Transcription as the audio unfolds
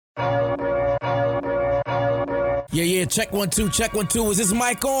Yeah, check 1 2, check 1 2. Is this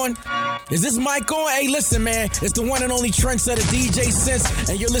mic on? Is this mic on? Hey, listen, man, it's the one and only trendsetter DJ Sense,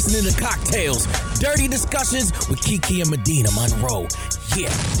 and you're listening to Cocktails, Dirty Discussions with Kiki and Medina Monroe. Yeah.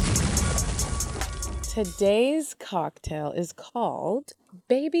 Today's cocktail is called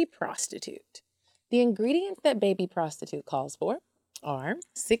Baby Prostitute. The ingredients that Baby Prostitute calls for are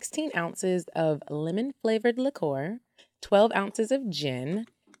 16 ounces of lemon-flavored liqueur, 12 ounces of gin,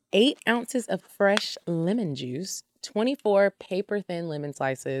 8 ounces of fresh lemon juice, 24 paper-thin lemon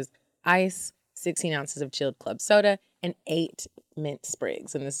slices, ice, 16 ounces of chilled club soda, and 8 mint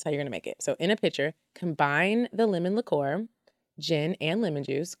sprigs. And this is how you're going to make it. So in a pitcher, combine the lemon liqueur, gin, and lemon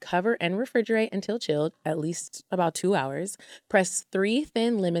juice, cover and refrigerate until chilled, at least about 2 hours. Press 3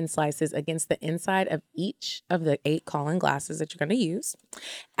 thin lemon slices against the inside of each of the 8 Collin glasses that you're going to use.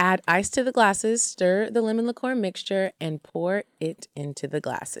 Add ice to the glasses, stir the lemon liqueur mixture, and pour it into the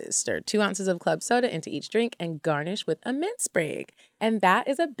glasses. Stir 2 ounces of club soda into each drink and garnish with a mint sprig. And that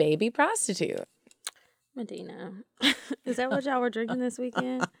is a Baby Prostitute. Medina, is that what y'all were drinking this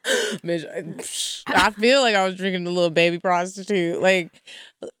weekend? I feel like I was drinking a little Baby Prostitute. Like,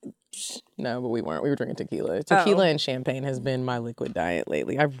 no, but we weren't. We were drinking tequila. Tequila and champagne has been my liquid diet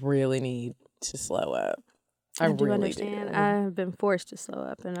lately. I really need to slow up. I do really understand. do. I've been forced to slow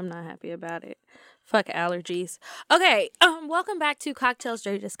up, and I'm not happy about it. Fuck allergies. Okay, welcome back to Cocktails,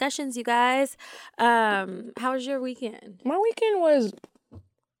 Dirty Discussions, you guys. How was your weekend? My weekend was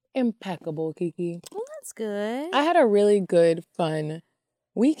impeccable, Kiki. Well, that's good. I had a really good, fun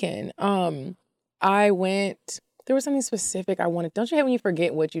weekend. There was something specific I wanted. Don't you hate when you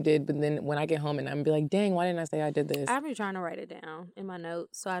forget what you did, but then when I get home and I'm be like, dang, why didn't I say I did this? I've been trying to write it down in my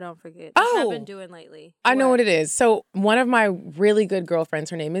notes so I don't forget. That's what I've been doing lately. I know what it is. So one of my really good girlfriends,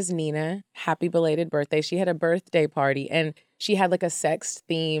 her name is Nina. Happy belated birthday. She had a birthday party and she had like a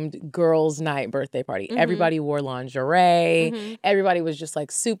sex-themed girls' night birthday party. Mm-hmm. Everybody wore lingerie. Mm-hmm. Everybody was just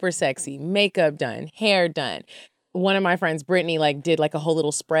like super sexy. Makeup done, hair done. One of my friends, Brittany, like did like a whole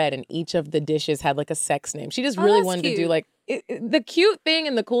little spread and each of the dishes had like a sex name. She just really wanted to do like, the cute thing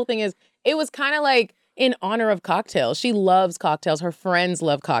and the cool thing is it was kind of like in honor of cocktails. She loves cocktails. Her friends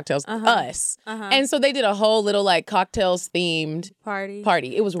love cocktails. Us. And so they did a whole little like cocktails themed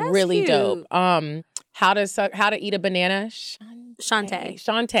party. It was really dope. How to eat a banana?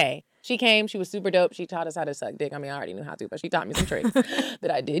 Shantae. She came. She was super dope. She taught us how to suck dick. I mean, I already knew how to, but she taught me some tricks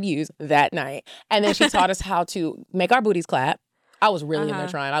that I did use that night. And then she taught us how to make our booties clap. I was really in there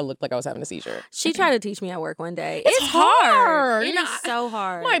trying. I looked like I was having a seizure. She tried to teach me at work one day. It's hard. It is so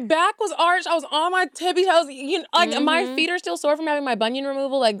hard. My back was arched. I was on my tippy toes. My feet are still sore from having my bunion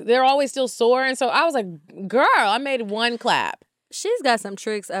removal. Like, they're always still sore. And so I was like, girl, I made one clap. She's got some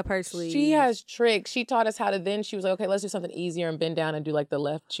tricks up her sleeve. She has tricks. She taught us how to then, she was like, okay, let's do something easier and bend down and do like the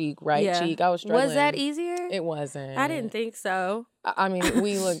left cheek, right cheek. I was struggling. Was that easier? It wasn't. I didn't think so. I mean,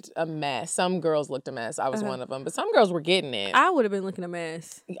 we looked a mess. Some girls looked a mess. I was one of them. But some girls were getting it. I would have been looking a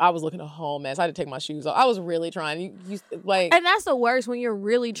mess. I was looking a whole mess. I had to take my shoes off. I was really trying. And that's the worst when you're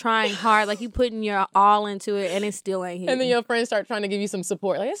really trying hard. Like, you putting your all into it and it still ain't hitting. And then your friends start trying to give you some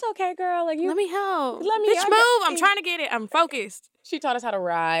support. Like, it's okay, girl. Like, let me help. Let me Bitch, move. I'm trying to get it. I'm focused. She taught us how to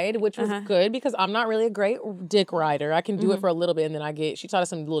ride, which was good because I'm not really a great dick rider. I can do it for a little bit and then she taught us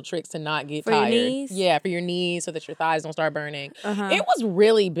some little tricks to not get tired. For your knees? Yeah, for your knees so that your thighs don't start burning. It was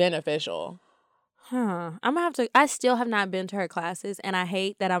really beneficial. I'm gonna have to. I still have not been to her classes, and I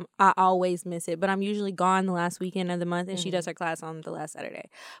hate that I always miss it. But I'm usually gone the last weekend of the month, and she does her class on the last Saturday.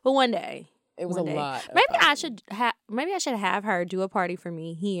 But one day, it was a lot. Maybe I should have her do a party for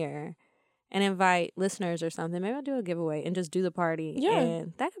me here, and invite listeners or something. Maybe I'll do a giveaway and just do the party. Yeah,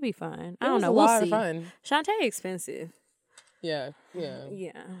 and that could be fun. I don't know. We'll see. Fun. Shantae expensive. Yeah.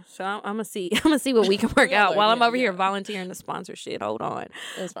 So I'm gonna see. I'm gonna see what we can work out while I'm over here volunteering to sponsor shit. Hold on.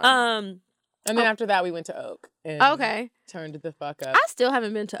 It's fine. And then after that, we went to Oak. And turned the fuck up. I still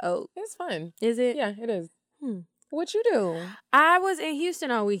haven't been to Oak. It's fun. Is it? Yeah, it is. What you do? I was in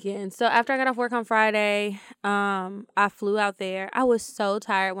Houston all weekend. So after I got off work on Friday, I flew out there. I was so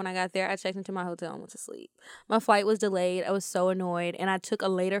tired when I got there. I checked into my hotel and went to sleep. My flight was delayed. I was so annoyed. And I took a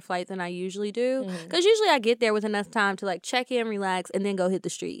later flight than I usually do. Because usually I get there with enough time to like check in, relax, and then go hit the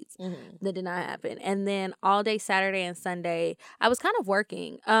streets. That did not happen. And then all day Saturday and Sunday, I was kind of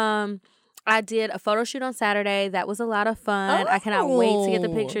working. I did a photo shoot on Saturday. That was a lot of fun. I cannot wait to get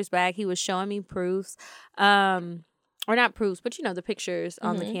the pictures back. He was showing me proofs. Or not proofs, but the pictures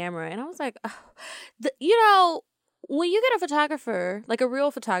on the camera. And I was like, when you get a photographer, like a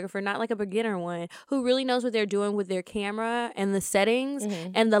real photographer, not like a beginner one, who really knows what they're doing with their camera and the settings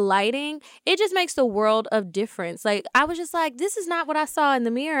and the lighting, it just makes the world of difference. Like, I was just like, this is not what I saw in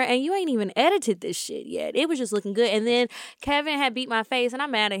the mirror, and you ain't even edited this shit yet. It was just looking good. And then Kevin had beat my face, and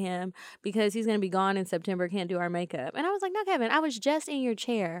I'm mad at him because he's going to be gone in September, can't do our makeup. And I was like, no, Kevin, I was just in your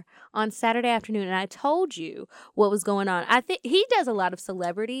chair on Saturday afternoon, and I told you what was going on. I think he does a lot of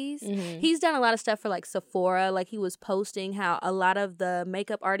celebrities. He's done a lot of stuff for like Sephora. Like, he was posting how a lot of the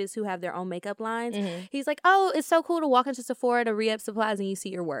makeup artists who have their own makeup lines, he's like, oh, it's so cool to walk into Sephora to re-up supplies and you see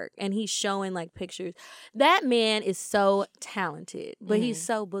your work. And he's showing like pictures. That man is so talented, but he's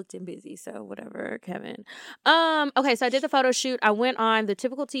so booked and busy. So whatever, Kevin. Okay, so I did the photo shoot. I went on the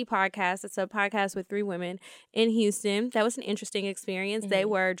Typical Tea podcast. It's a podcast with 3 women in Houston. That was an interesting experience. They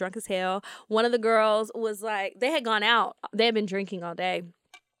were drunk as hell. One of the girls was like, they had gone out. They had been drinking all day.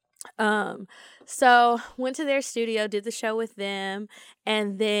 So went to their studio, did the show with them,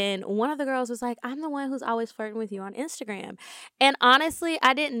 and then one of the girls was like, I'm the one who's always flirting with you on Instagram. And honestly, I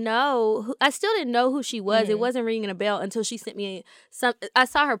still didn't know who she was. It wasn't ringing a bell until she sent me I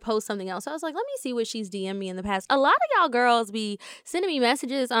saw her post something else. So I was like, let me see what she's DM'd me in the past. A lot of y'all girls be sending me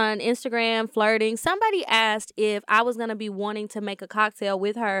messages on Instagram, flirting. Somebody asked if I was going to be wanting to make a cocktail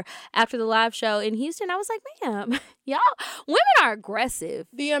with her after the live show in Houston. I was like, ma'am, y'all, women are aggressive.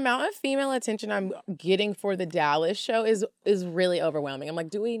 The amount of female attention I'm getting for the Dallas show is really overwhelming. I'm like,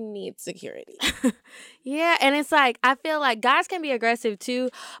 do we need security? Yeah, and it's like, I feel like guys can be aggressive too,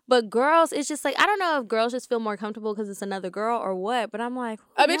 but girls, it's just like, I don't know if girls just feel more comfortable because it's another girl or what, but I'm like,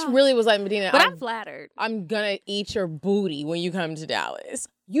 a bitch really was like, Medina, but I'm flattered. I'm gonna eat your booty when you come to Dallas.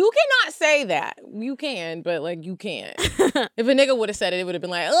 You cannot say that. You can, but like you can't. If a nigga would have said it, it would have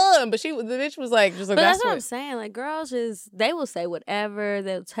been like, ugh. But the bitch was like, just like, but that's what I'm saying. Like, girls they will say whatever.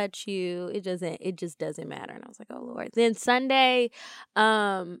 They'll touch you. It just doesn't matter. And I was like, oh Lord. Then Sunday,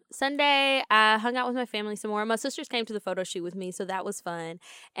 I hung out with my family some more. My sisters came to the photo shoot with me, so that was fun.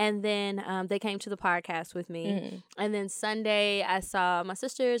 And then they came to the podcast with me. And then Sunday, I saw my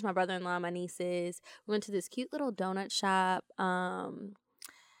sisters, my brother-in-law, my nieces. We went to this cute little donut shop.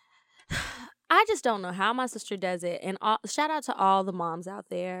 I just don't know how my sister does it. And shout out to all the moms out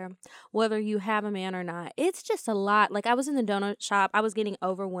there, whether you have a man or not. It's just a lot. Like, I was in the donut shop. I was getting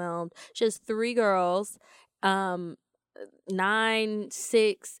overwhelmed. Just 3 girls, 9,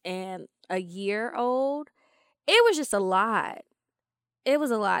 6, and a year old. It was just a lot. It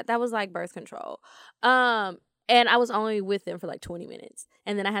was a lot. That was like birth control. And I was only with them for like 20 minutes.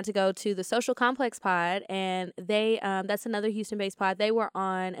 And then I had to go to the Social Complex pod. And they, that's another Houston-based pod. They were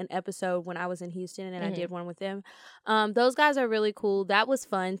on an episode when I was in Houston, and I did one with them. Those guys are really cool. That was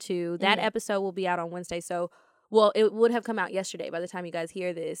fun, too. That episode will be out on Wednesday. So, well, it would have come out yesterday by the time you guys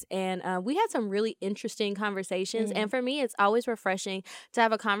hear this. And we had some really interesting conversations. And for me, it's always refreshing to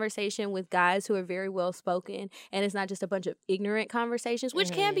have a conversation with guys who are very well-spoken. And it's not just a bunch of ignorant conversations,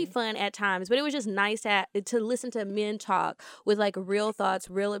 which can be fun at times. But it was just nice to listen to men talk with, like, real thoughts,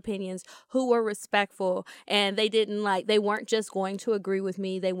 real opinions, who were respectful. And they weren't just going to agree with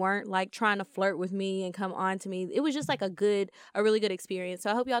me. They weren't, like, trying to flirt with me and come on to me. It was just, like, a really good experience.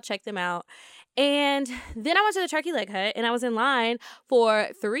 So I hope y'all check them out. And then I went to the turkey leg hut, and I was in line for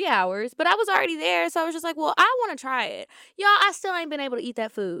 3 hours, but I was already there, so I was just like, well, I want to try it. Y'all, I still ain't been able to eat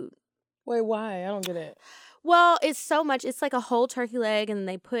that food. Wait, why? I don't get it. Well, it's so much. It's like a whole turkey leg, and then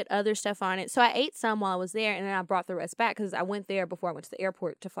they put other stuff on it. So I ate some while I was there, and then I brought the rest back because I went there before I went to the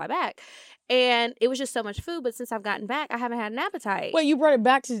airport to fly back. And it was just so much food, but since I've gotten back, I haven't had an appetite. Wait, you brought it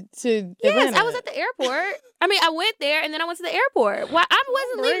back to Atlanta? Yes, I was at the airport. I mean, I went there, and then I went to the airport. Well, I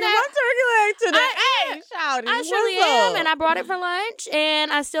wasn't leaving that. My turkey leg today. I surely am, and I brought it for lunch,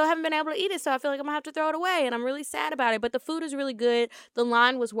 and I still haven't been able to eat it, so I feel like I'm going to have to throw it away, and I'm really sad about it. But the food is really good. The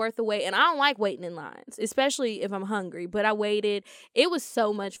line was worth the wait, and I don't like waiting in lines, especially if I'm hungry. But I waited. It was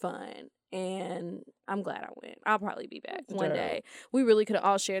so much fun. And I'm glad I went. I'll probably be back one day. We really could have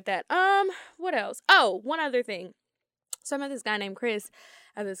all shared that. What else? Oh, one other thing. So I met this guy named Chris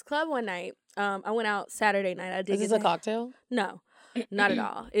at this club one night. I went out Saturday night. Is this a cocktail? No, not at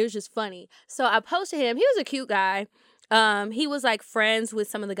all. It was just funny. So I posted him. He was a cute guy. He was like friends with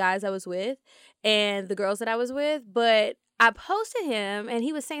some of the guys I was with and the girls that I was with. But I posted him, and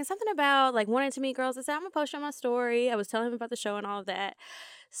he was saying something about like wanting to meet girls. I said, I'm going to post you on my story. I was telling him about the show and all of that.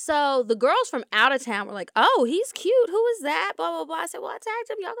 So the girls from out of town were like, oh, he's cute. Who is that? Blah, blah, blah. I said, well, I tagged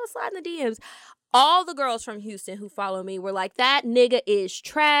him. Y'all go slide in the DMs. All the girls from Houston who follow me were like, that nigga is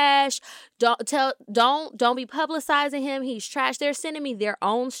trash. Don't be publicizing him. He's trash. They're sending me their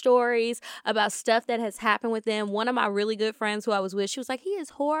own stories about stuff that has happened with them. One of my really good friends who I was with, she was like, he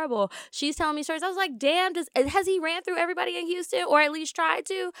is horrible. She's telling me stories. I was like, damn, has he ran through everybody in Houston or at least tried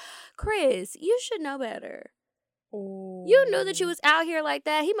to? Chris, you should know better. You knew that you was out here like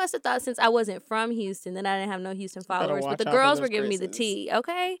that. He must have thought since I wasn't from Houston that I didn't have no Houston followers. But the girls were giving me the tea,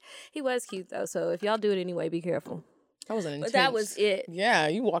 okay? He was cute, though. So if y'all do it anyway, be careful. That was an intense. But that was it. Yeah,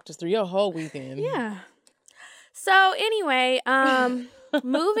 you walked us through your whole weekend. Yeah. So anyway,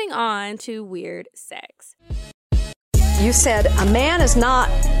 moving on to weird sex. You said a man is not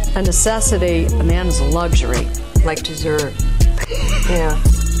a necessity, a man is a luxury. Like dessert. Yeah.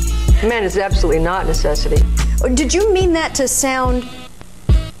 A man is absolutely not a necessity. Did you mean that to sound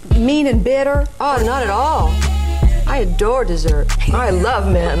mean and bitter? Oh, not at all. I adore dessert. I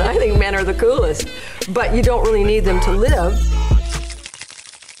love men. I think men are the coolest. But you don't really need them to live.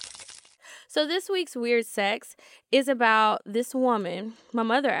 So this week's weird sex is about this woman. My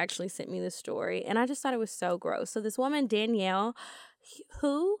mother actually sent me this story, and I just thought it was so gross. So this woman, Danielle,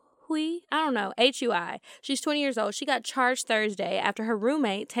 Hui. She's 20 years old. She got charged Thursday after her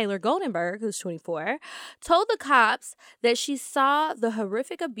roommate, Taylor Goldenberg, who's 24, told the cops that she saw the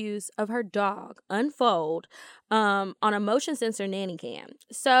horrific abuse of her dog unfold on a motion sensor nanny cam.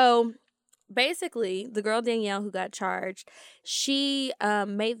 So basically, the girl Danielle who got charged, she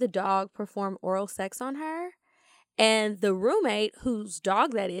made the dog perform oral sex on her. And the roommate, whose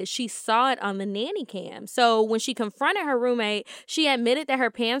dog that is, she saw it on the nanny cam. So when she confronted her roommate, she admitted that her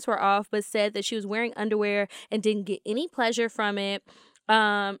pants were off, but said that she was wearing underwear and didn't get any pleasure from it.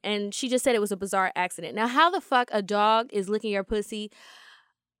 And she just said it was a bizarre accident. Now, how the fuck a dog is licking your pussy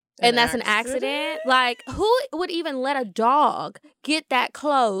and that's an accident? Like, who would even let a dog get that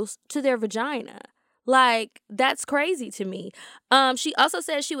close to their vagina? Like, that's crazy to me. She also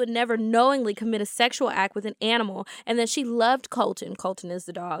said she would never knowingly commit a sexual act with an animal and that she loved Colton. Colton is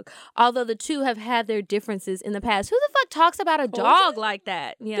the dog. Although the two have had their differences in the past. Who the fuck talks about a dog like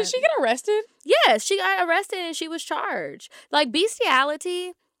that? Yeah. Did she get arrested? Yes, she got arrested and she was charged. Like,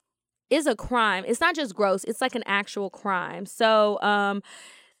 bestiality is a crime. It's not just gross. It's like an actual crime. So,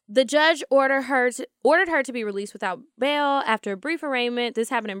 the judge ordered her to be released without bail after a brief arraignment. This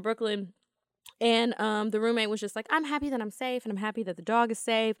happened in Brooklyn. And the roommate was just like, I'm happy that I'm safe and I'm happy that the dog is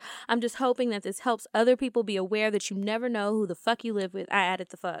safe. I'm just hoping that this helps other people be aware that you never know who the fuck you live with. I added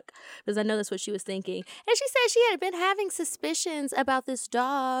the fuck because I know that's what she was thinking. And she said she had been having suspicions about this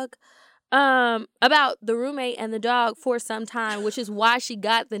dog, about the roommate and the dog for some time, which is why she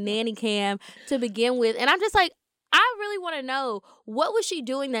got the nanny cam to begin with. And I'm just like, I really want to know, what was she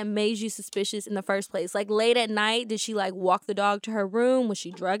doing that made you suspicious in the first place? Like, late at night, did she like walk the dog to her room? Was she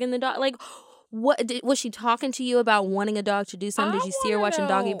drugging the dog? Like, was she talking to you about wanting a dog to do something? Did you see her watching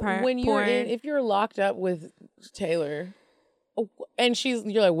doggy porn? When if you're locked up with Taylor, and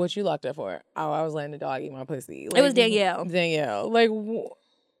you're like, what you locked up for? Oh, I was letting the dog eat my pussy. Like, it was Danielle. Like,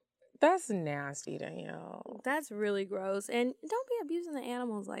 that's nasty, Danielle. That's really gross. And don't be abusing the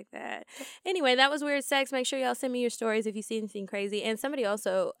animals like that. Anyway, that was weird sex. Make sure y'all send me your stories if you see anything crazy. And somebody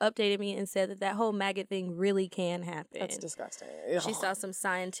also updated me and said that whole maggot thing really can happen. That's disgusting. She saw some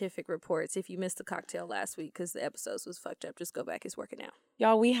scientific reports. If you missed the cocktail last week because the episodes was fucked up, just go back. It's working out.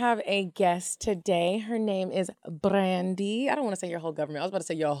 Y'all, we have a guest today. Her name is Brandi. I don't want to say your whole government. I was about to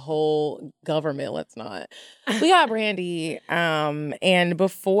say your whole government. Let's not. We got Brandi. And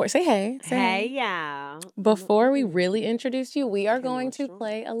before, say hey. Hey, y'all. Before we really introduce you, we are going to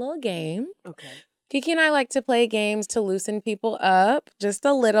play a little game. Okay. Kiki and I like to play games to loosen people up just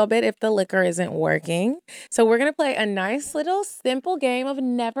a little bit if the liquor isn't working. So we're going to play a nice little simple game of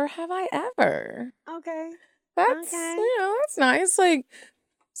Never Have I Ever. Okay. That's nice. Like,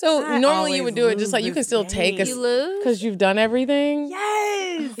 so I normally you would do it just lose like you can this still game. take us You lose? because you've done everything.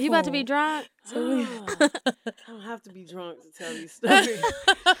 Yes. You about to be drunk? I don't have to be drunk to tell these stories.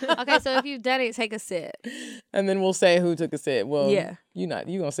 Okay, so if you've done it, take a sip. And then we'll say who took a sip. Well, Yeah. you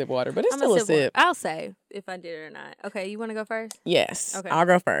gonna sip water, but it's I'm still a gonna sip. I'll say if I did it or not. Okay, you want to go first? Yes. Okay. I'll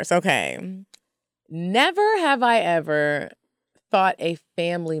go first. Okay. Never have I ever thought a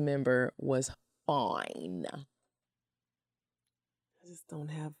family member was fine. I just don't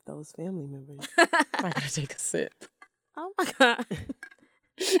have those family members. I gotta take a sip. Oh my God.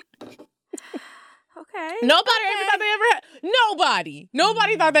 Okay. Nobody ever thought they ever had.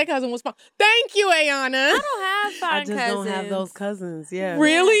 Nobody thought that cousin was fine. Thank you, Ayana. I don't have fine I just cousins. don't have those cousins. Yeah.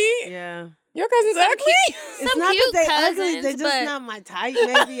 Really? Yeah. Your cousins ugly? It's Some not cute that they ugly. cousins, They're just but not my type.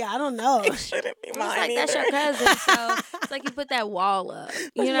 Maybe I don't know. Shouldn't be it's mine like that's your either. cousin, so it's like you put that wall up.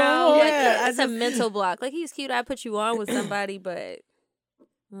 You my know, whole- like Yeah, it's a mental block. Like he's cute, I put you on with somebody, but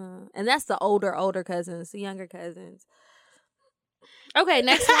and that's the older cousins, the younger cousins. Okay,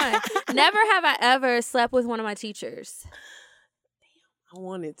 next one. Never have I ever slept with one of my teachers. I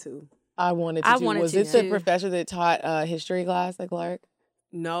wanted to. I wanted to. I too. wanted Was to, it the too. professor that taught history class at Clark?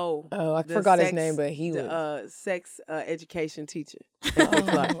 No. Oh, I The forgot his sex- name, but he the was. sex education teacher. Dang,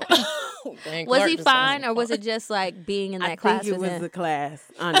 Was Clark he just fine, sounds or was it just like being in that I class think it with was him? the class.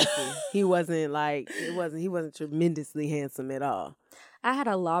 Honestly, he wasn't tremendously handsome at all. I had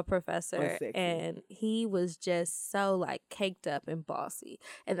a law professor, sexy. and he was just so like caked up and bossy,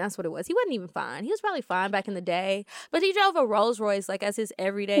 and that's what it was. He wasn't even fine. He was probably fine back in the day, but he drove a Rolls Royce like as his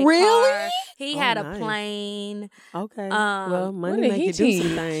everyday Really? car. He Oh, had a nice. plane. Okay. Well, money did make he you do some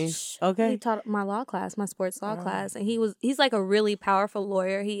teach? things. He Okay. taught my law class, my sports law class, and he's like a really powerful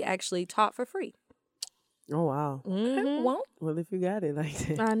lawyer. He actually taught for free. Oh wow. Mm-hmm. Well, Well, if you got it like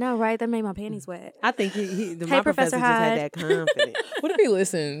that, I know, right? That made my panties wet. I think my Professor professor just Hyde. had that confidence. what if he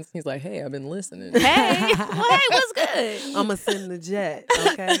listens? He's like, hey, I've been listening. Hey, well, hey, what's good? I'm gonna send the jet.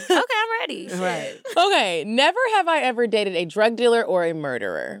 Okay. Okay, I'm ready. Right. Okay, never have I ever dated a drug dealer or a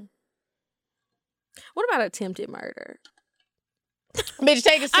murderer. What about attempted murder? Bitch,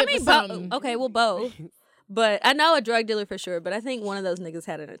 take a sip I mean, of something. okay, well, both. But I know a drug dealer for sure. But I think one of those niggas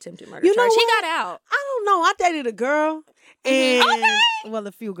had an attempted murder You know charge. She what? got out. I don't know. I dated a girl, and well,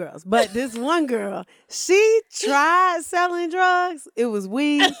 a few girls, but this one girl, she tried selling drugs. It was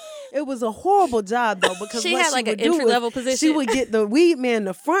weed. It was a horrible job though, because She what had, like, would an do was entry-level position. She would get the weed man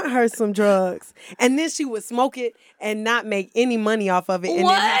to front her some drugs, and then she would smoke it and not make any money off of it, and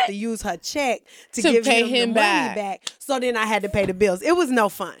then have What? to use her check to To give pay him him the back. money back. So then I had to pay the bills. It was no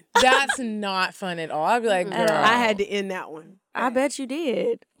fun. That's not fun at all. I'd be like, girl. I had to end that one. I bet you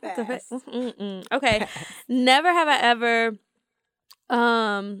did. Fast. Okay. Never have I ever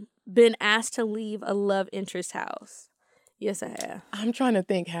been asked to leave a love interest house. Yes, I have. I'm trying to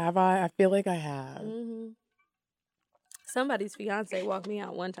think, have I? I feel like I have. Somebody's fiance walked me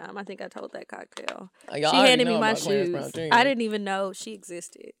out one time. I think I told that cocktail. Y'all She already handed me know my about Clarence Brown shoes. Jr. I didn't even know she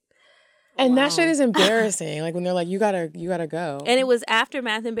existed. And that shit is embarrassing. Like when they're like, you gotta go. And it was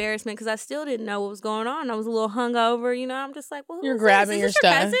aftermath embarrassment because I still didn't know what was going on. I was a little hungover, you know. I'm just like, well, who You're is grabbing this? Is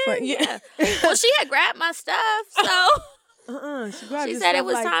your this stuff. cousin? Like, yeah. Well, she had grabbed my stuff, so She, grabbed she your said it stuff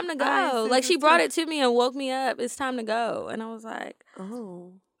was like, time to "All right, go. sis, Like she it's brought time." it to me and woke me up. It's time to go, and I was like,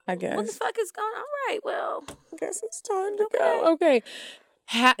 Oh. I what the guess. fuck is going on? All right, well, I guess it's time to go. Okay.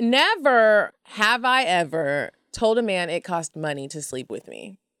 Never have I ever told a man it cost money to sleep with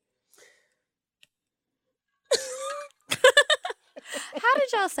me. how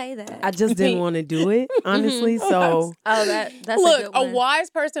did y'all say that? I just didn't want to do it, honestly. So Oh, that's Look, a good a one. wise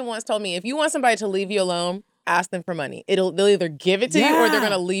person once told me, if you want somebody to leave you alone, ask them for money. They'll either give it to you or they're Yeah.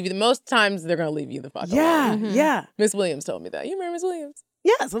 gonna leave you. Most times they're gonna leave you the fuck yeah, alone. yeah. Miss Williams told me that. You remember Miss Williams?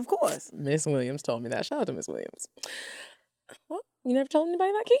 Yes, of course. Miss Williams told me that. Shout out to Miss Williams. Well, you never told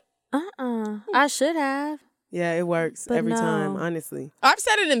anybody that, Key? I should have. Yeah, it works But every time, no. honestly. I've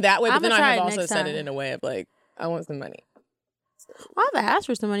said it in that way, but I'ma then I try have it also next said it time. in a way of like, I want some money. Well, I've asked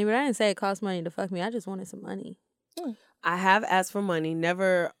for some money, but I didn't say it cost money to fuck me. I just wanted some money. I have asked for money,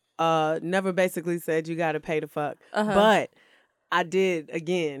 never basically said you got to pay to fuck. Uh-huh. But I did,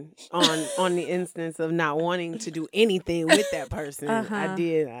 again, on the instance of not wanting to do anything with that person. I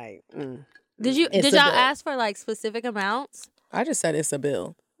did, like... Did you? It's Did a y'all bill. ask for like specific amounts? I just said it's a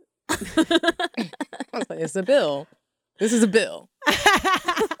bill. I was like, it's a bill. This is a bill.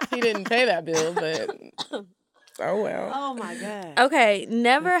 He didn't pay that bill, but oh well. Oh, my God. Okay,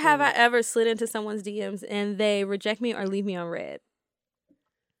 never have I ever slid into someone's DMs and they reject me or leave me on red.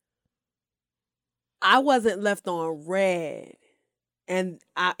 I wasn't left on red. And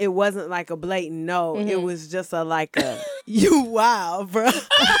it wasn't like a blatant no. It was just you wow, bro.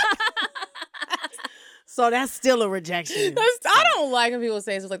 So that's still a rejection. I don't like when people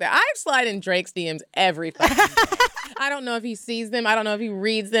say stuff like that. I slide in Drake's DMs every fucking day. I don't know if he sees them. I don't know if he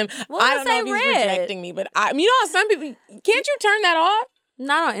reads them. Well, I don't know if say he's red. rejecting me. But you know how some people, can't you turn that off?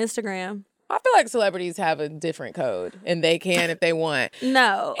 Not on Instagram. I feel like celebrities have a different code and they can if they want.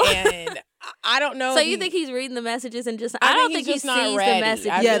 No. And I don't know. So if you think he's reading the messages and just? I I don't think think he's he just not sees ready. the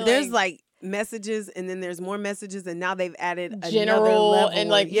messages. I Yeah, feel there's like- like messages and then there's more messages and now they've added another General level and, of-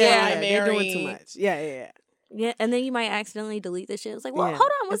 like, they're doing primary. too much. Yeah. Yeah, and then you might accidentally delete this shit. It's like, well, Yeah. hold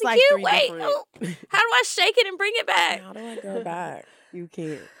on, was It's it like cute? 3 Wait, different- oh, how do I shake it and bring it back? How do I go back? You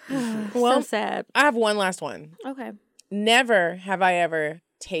can't. So sad. I have one last one. Okay. Never have I ever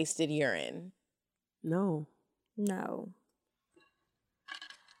tasted urine? No. No.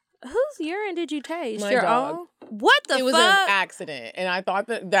 Whose urine did you taste? My Your dog. own? What the It was fuck? an accident, and I thought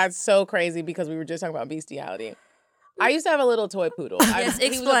that's so crazy because we were just talking about bestiality. I used to have a little toy poodle. Yes, he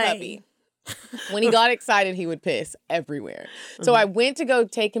was a explain. puppy. When he got excited, he would piss everywhere. So I went to go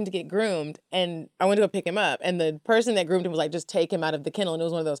take him to get groomed, and I went to go pick him up. And the person that groomed him was like, just take him out of the kennel. And it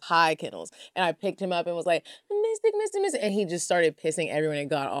was one of those high kennels. And I picked him up and was like, Mystic. And he just started pissing everywhere and it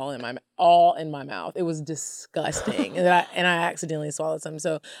got all in my mouth. It was disgusting. and I accidentally swallowed some.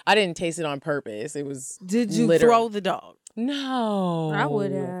 So I didn't taste it on purpose. It was Did you literal. throw the dog? No. I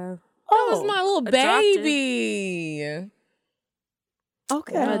would have. That was my little I dropped it. baby.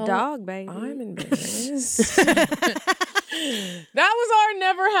 Okay. A dog, baby. I'm embarrassed. That was our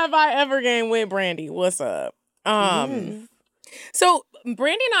Never Have I Ever game with Brandi. What's up? So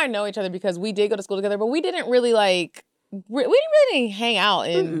Brandi and I know each other because we did go to school together, but we didn't really we didn't really hang out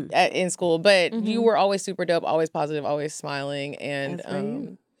in school. But you were always super dope, always positive, always smiling,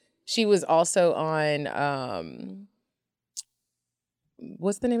 and she was also on.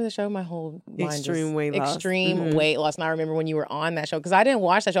 What's the name of the show? My whole mind Extreme Weight Loss. Extreme Weight Loss. And I remember when you were on that show because I didn't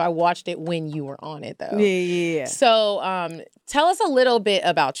watch that show. I watched it when you were on it though. Yeah. So tell us a little bit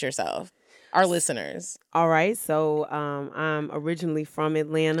about yourself, our listeners. All right. So I'm originally from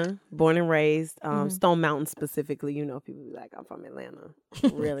Atlanta, born and raised, Stone Mountain specifically. You know, people be like, I'm from Atlanta.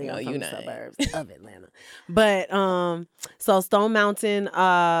 Really, No, I'm you from the not. suburbs of Atlanta. But so Stone Mountain,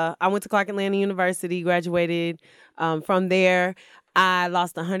 I went to Clark Atlanta University, graduated from there. I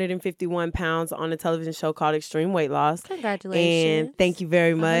lost 151 pounds on a television show called Extreme Weight Loss. Congratulations. And thank you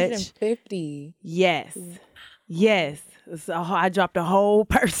very much. 150. Yes. Yes. So I dropped a whole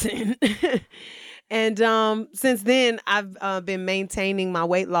person. And since then, I've been maintaining my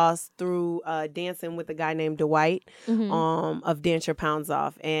weight loss through dancing with a guy named Dwight of Dance Your Pounds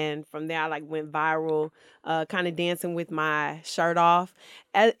Off. And from there, I went viral, kind of dancing with my shirt off.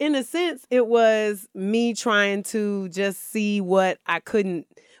 In a sense, it was me trying to just see what I couldn't,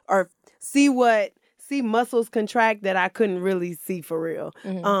 or see muscles contract that I couldn't really see for real.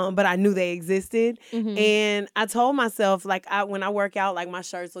 But I knew they existed. And I told myself, when I work out, my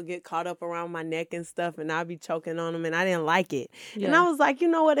shirts will get caught up around my neck and stuff, and I'll be choking on them, and I didn't like it. Yeah. And I was like, you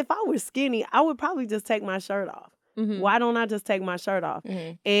know what? If I were skinny, I would probably just take my shirt off. Why don't I just take my shirt off?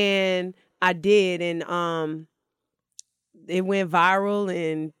 And I did, and it went viral,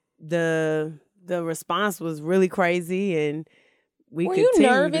 and the response was really crazy, and were you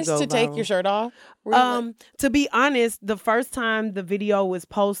nervous to take your shirt off? To be honest, the first time the video was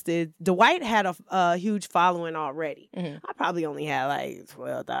posted, Dwight had a huge following already. I probably only had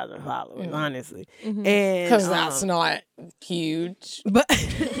 12,000 followers, honestly. And because that's not huge. But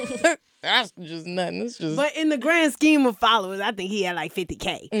that's just nothing. That's just. But in the grand scheme of followers, I think he had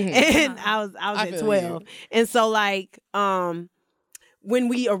 50K, and I was at 12, and so when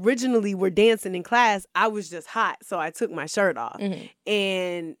we originally were dancing in class, I was just hot, so I took my shirt off.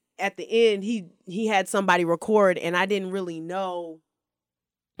 And at the end, he had somebody record, and I didn't really know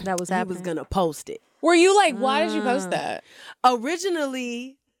that was he was gonna post it. Were you why did you post that?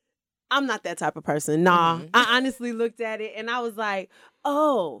 Originally, I'm not that type of person. Nah, I honestly looked at it and I was like,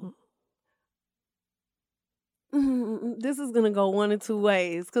 oh. This is going to go one of two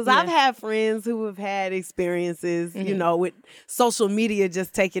ways. Because I've had friends who have had experiences, with social media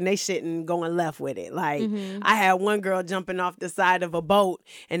just taking their shit and going left with it. I had one girl jumping off the side of a boat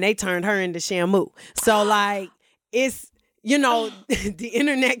and they turned her into Shamu. So, it's, the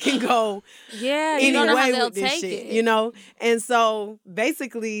internet can go any way with this shit, And so,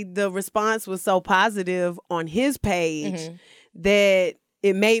 basically, the response was so positive on his page that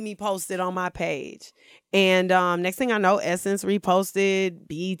it made me post it on my page. And next thing I know, Essence reposted,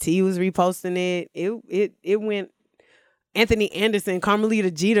 BET was reposting it. It went Anthony Anderson,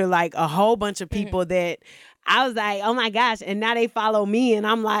 Carmelita Jeter, a whole bunch of people that I was like, oh my gosh. And now they follow me and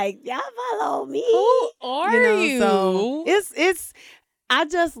I'm like, y'all follow me. Who are you? So I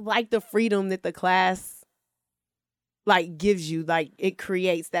just like the freedom that the class gives you, it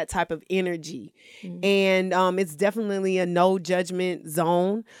creates that type of energy. And it's definitely a no judgment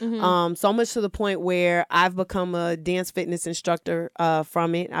zone. So much to the point where I've become a dance fitness instructor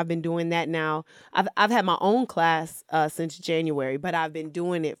from it. I've been doing that now. I've had my own class since January, but I've been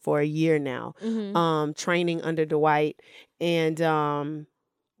doing it for a year now, training under Dwight. And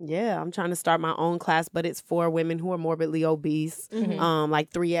yeah, I'm trying to start my own class, but it's for women who are morbidly obese,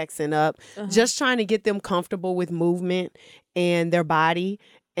 3X and up. Just trying to get them comfortable with movement and their body,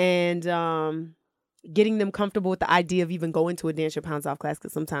 and getting them comfortable with the idea of even going to a Dance Your Pounds Off class,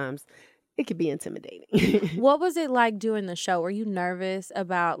 because sometimes it could be intimidating. What was it like doing the show? Were you nervous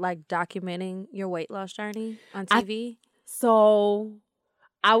about like documenting your weight loss journey on TV? So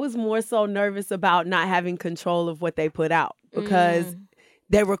I was more so nervous about not having control of what they put out because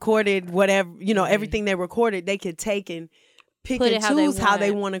they recorded whatever, everything they recorded, they could take and pick Put and it how they choose how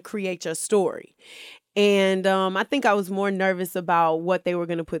they want. want to create your story. And I think I was more nervous about what they were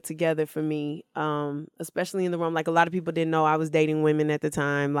going to put together for me, especially in the room. Like, a lot of people didn't know I was dating women at the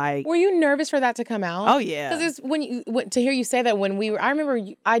time. Like, Were you nervous for that to come out? oh, yeah. Because to hear you say that I remember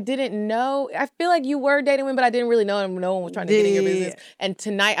I didn't know. I feel like you were dating women, but I didn't really know, and no one was trying to get in your business. And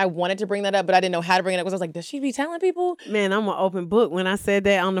tonight I wanted to bring that up, but I didn't know how to bring it up because I was like, does she be telling people? Man, I'm an open book. When I said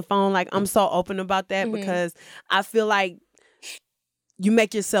that on the phone, like, I'm so open about that because I feel like you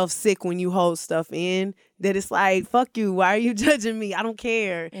make yourself sick when you hold stuff in, that it's like, fuck you. Why are you judging me? I don't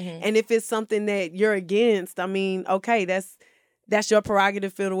care. And if it's something that you're against, I mean, okay, that's your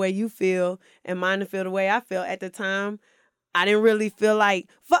prerogative to feel the way you feel and mine to feel the way I feel. At the time, I didn't really feel like,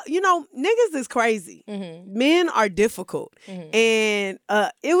 niggas is crazy. Men are difficult. And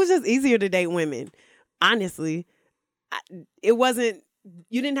it was just easier to date women. Honestly,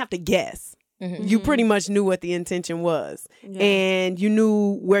 you didn't have to guess. You pretty much knew what the intention was. And you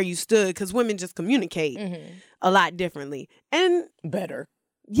knew where you stood because women just communicate a lot differently. And Better.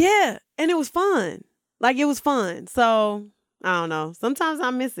 yeah, and it was fun. Like, it was fun. So, I don't know. Sometimes I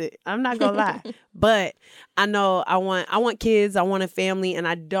miss it. I'm not going to lie. But I know I want kids. I want a family. And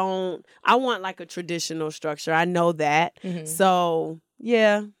I want like a traditional structure. I know that. So,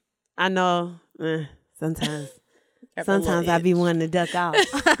 yeah, I know. Sometimes I be wanting to duck out.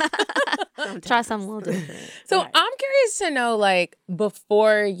 Try something a little different. So I'm curious to know, like,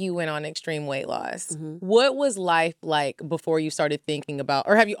 before you went on extreme weight loss, what was life like before you started thinking about,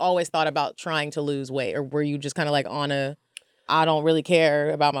 or have you always thought about trying to lose weight? Or were you just kind of like I don't really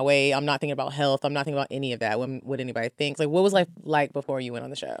care about my weight. I'm not thinking about health. I'm not thinking about any of that. What anybody thinks. Like, what was life like before you went on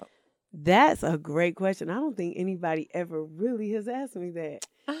the show? That's a great question. I don't think anybody ever really has asked me that.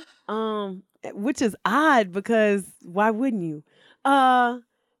 Which is odd because why wouldn't you?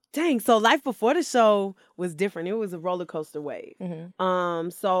 Dang, so life before the show was different. It was a roller coaster wave.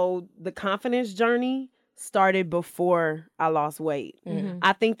 So the confidence journey started before I lost weight.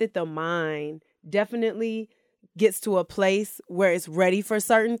 I think that the mind definitely gets to a place where it's ready for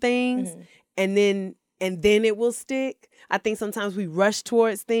certain things and then it will stick. I think sometimes we rush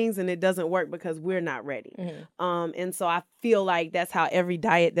towards things and it doesn't work because we're not ready. And so I feel like that's how every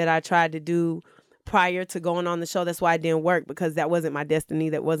diet that I tried to do prior to going on the show, that's why it didn't work, because that wasn't my destiny.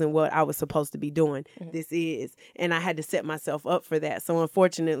 That wasn't what I was supposed to be doing. This is. And I had to set myself up for that. So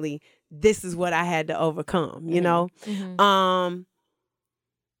unfortunately, this is what I had to overcome, you know?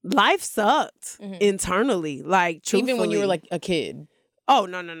 Life sucked internally, like, truthfully. Even when you were like a kid? Oh,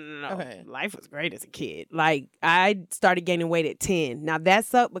 no. Okay. Life was great as a kid. Like, I started gaining weight at 10. Now, that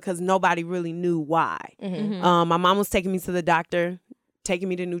sucked because nobody really knew why. My mom was taking me to the doctor, taking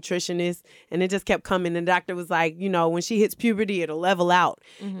me to nutritionists, and it just kept coming. And the doctor was like, when she hits puberty, it'll level out.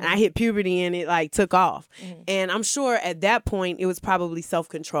 And I hit puberty and it like took off. And I'm sure at that point it was probably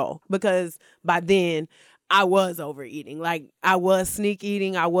self-control, because by then I was overeating. Like, I was sneak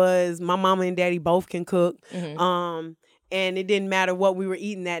eating. My mama and daddy both can cook. And it didn't matter what we were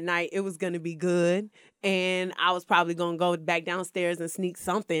eating that night. It was going to be good. And I was probably going to go back downstairs and sneak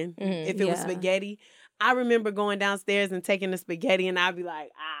something if it was spaghetti. I remember going downstairs and taking the spaghetti and I'd be like,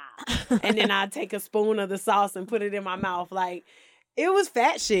 and then I'd take a spoon of the sauce and put it in my mouth. Like, it was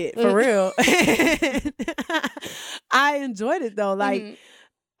fat shit, for real. I enjoyed it though. Like,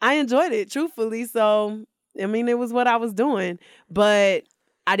 I enjoyed it, truthfully. So, I mean, it was what I was doing, but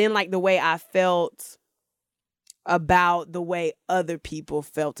I didn't like the way I felt about the way other people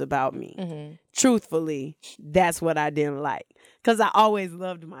felt about me. Truthfully, that's what I didn't like. Because I always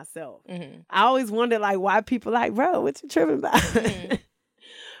loved myself. I always wondered, like, why people like, bro, what you tripping about?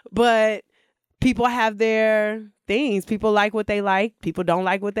 But people have their things. People like what they like. People don't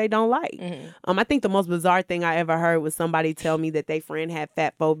like what they don't like. I think the most bizarre thing I ever heard was somebody tell me that their friend had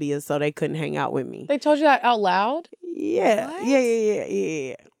fat phobia, so they couldn't hang out with me. They told you that out loud? Yeah. What?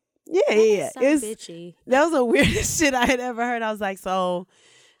 Yeah. So bitchy. That was the weirdest shit I had ever heard. I was like, so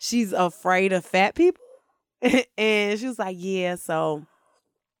she's afraid of fat people? And she was like, yeah, so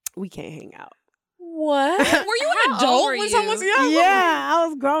we can't hang out. What? Were you an How adult old were when you? someone's young? Yeah, I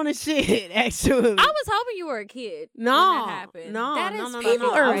was grown as shit, actually. I was hoping you were a kid when that happened. That is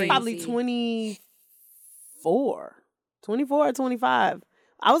people I was crazy. probably 24 or 25.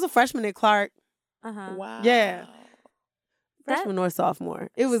 I was a freshman at Clark. Wow. Yeah. Freshman or sophomore.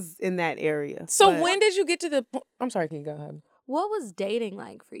 It was in that area. So but when did you get to the I'm sorry, can you go ahead? What was dating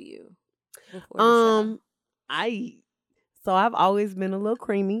like for you? before the So I've always been a little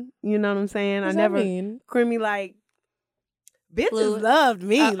creamy. You know what I'm saying? What does I never that mean? creamy like bitches Fluid. loved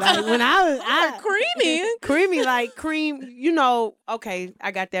me. Like when I creamy. creamy like cream. You know, okay,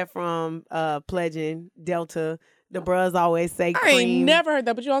 I got that from pledging Delta. The bros always say I cream. ain't never heard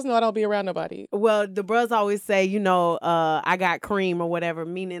that, but you also know I don't be around nobody. Well, the bros always say, you know, I got cream or whatever,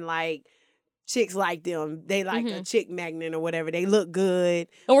 meaning like chicks like them. They like a chick magnet or whatever. They look good.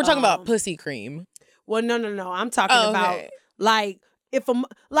 And we're talking about pussy cream. Well, no. I'm talking about like if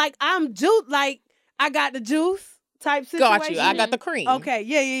I'm juice, like I got the juice type situation. Got you. I got the cream. Okay,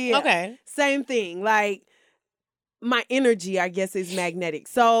 yeah. Okay. Same thing. Like my energy, I guess, is magnetic.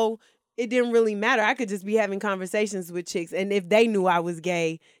 So it didn't really matter. I could just be having conversations with chicks, and if they knew I was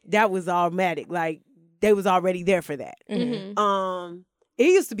gay, that was automatic. Like they was already there for that. Mm-hmm. It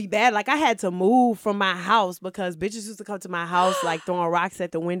used to be bad. Like I had to move from my house because bitches used to come to my house like throwing rocks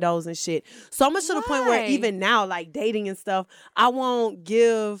at the windows and shit. So much to the point where even now, like dating and stuff, I won't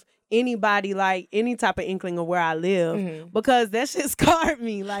give anybody like any type of inkling of where I live because that shit scarred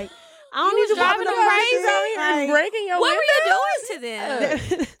me. Like I don't need you popping up crazy. Breaking your What window? were you doing to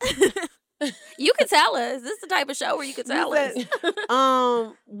them? You could tell us. This is the type of show where you could tell us.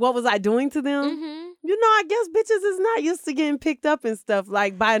 What was I doing to them? Mm-hmm. You know, I guess bitches is not used to getting picked up and stuff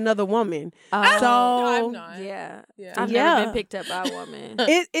like by another woman. So I'm not. Yeah. Yeah. I've never been picked up by a woman.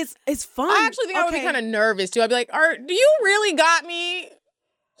 It's fun. I actually think I would be kind of nervous too. I'd be like, do you really got me?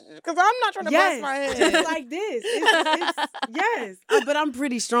 Because I'm not trying to bust my head. It's like this. Yes. But I'm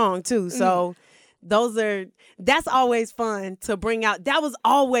pretty strong too. So that's always fun to bring out. That was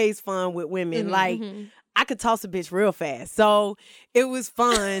always fun with women. Like I could toss a bitch real fast. So it was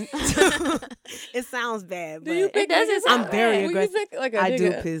fun. It sounds bad, but It doesn't sound I'm very bad. aggressive. Will you pick, like, a I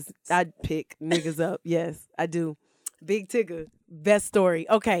nigga? I pick niggas up. Yes, I do. Big Tigger. Best story.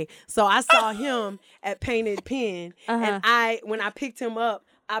 Okay, so I saw him at Painted Pen, and when I picked him up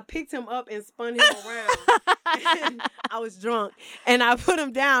and spun him around. And I was drunk, and I put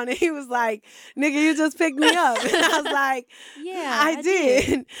him down, and he was like, "Nigga, you just picked me up." And I was like, Yeah, I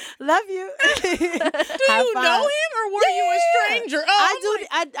did. Love you." Do you know him, or were you a stranger?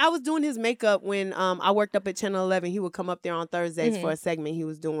 I was doing his makeup when I worked up at Channel 11. He would come up there on Thursdays for a segment he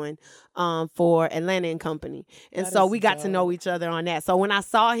was doing for Atlanta and Company. And so we got to know each other on that. So when I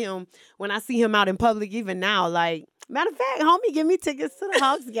see him out in public, even now, like, matter of fact, homie, give me tickets to the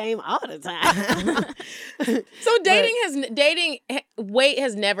Hawks game all the time. So weight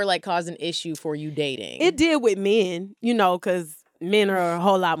has never like caused an issue for you dating. It did with men, you know, because men are a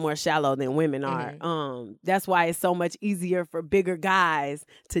whole lot more shallow than women are. That's why it's so much easier for bigger guys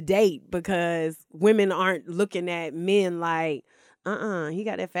to date, because women aren't looking at men like, he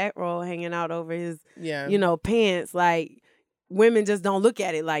got that fat roll hanging out over his, pants. Like, women just don't look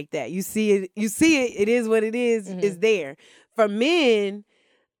at it like that. You see it. It is what it is. It's there. For men,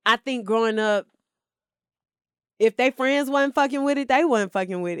 I think growing up, if they friends wasn't fucking with it, they wasn't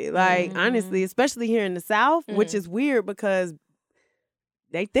fucking with it. Like, honestly, especially here in the South, which is weird because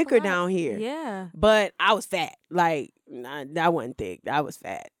they thicker down here. Yeah. But I was fat. Like, I wasn't thick. I was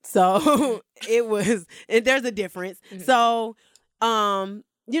fat. So there's a difference. So,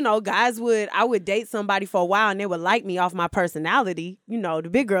 guys I would date somebody for a while and they would like me off my personality. You know, the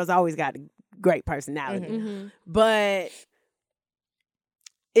big girls always got a great personality. But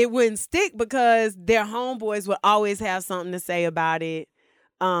it wouldn't stick because their homeboys would always have something to say about it.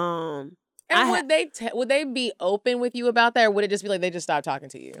 And would they be open with you about that, or would it just be like they just stopped talking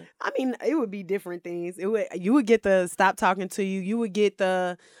to you? I mean, it would be different things. You would get the stop talking to you. You would get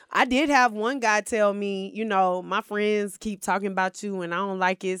I did have one guy tell me, my friends keep talking about you and I don't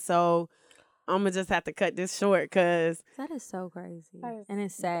like it, so I'm gonna just have to cut this short because that is so crazy and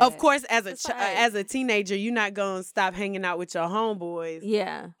it's sad. Of course, as a teenager, you're not gonna stop hanging out with your homeboys.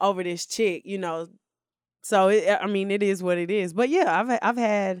 Yeah. Over this chick, So it is what it is. But yeah, I've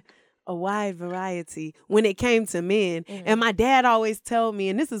had a wide variety when it came to men. And my dad always told me,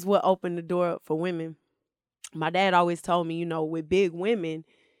 and this is what opened the door up for women. My dad always told me, with big women,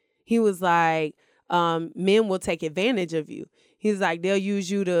 he was like, men will take advantage of you. He's like, they'll use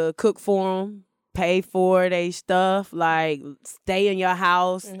you to cook for them, pay for their stuff, like stay in your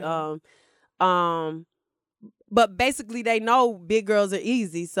house. But basically they know big girls are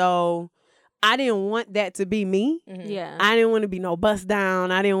easy. So I didn't want that to be me. Yeah. I didn't want to be no bust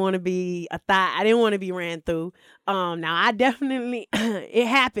down. I didn't want to be a thigh. I didn't want to be ran through. Now I definitely, it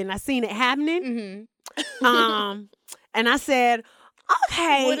happened. I seen it happening. And I said,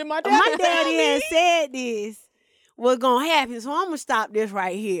 okay, my daddy has said this was going to happen, so I'm going to stop this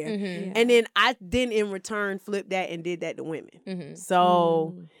right here. And then I in return flipped that and did that to women.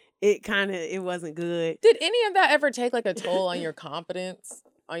 So it wasn't good. Did any of that ever take like a toll on your confidence,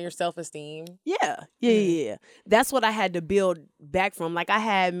 on your self-esteem? Yeah. That's what I had to build back from. Like I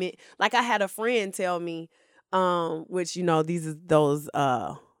had a friend tell me, which these is those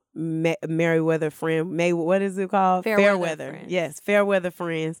Merriweather friend. What is it called? Fairweather. Yes, Fairweather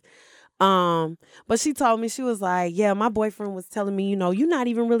friends. But she told me, she was like, yeah, my boyfriend was telling me, you're not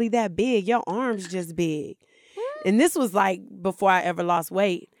even really that big. Your arms just big. And this was like before I ever lost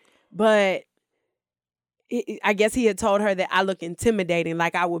weight. But I guess he had told her that I look intimidating,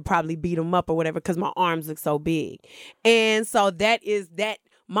 like I would probably beat him up or whatever because my arms look so big. And so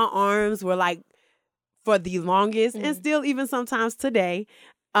my arms were like, for the longest, and still even sometimes today,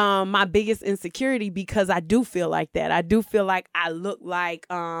 my biggest insecurity, because I do feel like that. I do feel like I look like,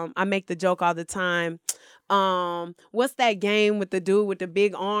 I make the joke all the time. What's that game with the dude with the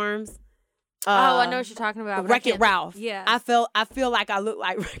big arms? I know what you're talking about. Wreck-It Ralph. Yeah. I feel like I look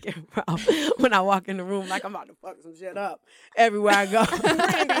like Wreck-It Ralph when I walk in the room, like I'm about to fuck some shit up everywhere I go.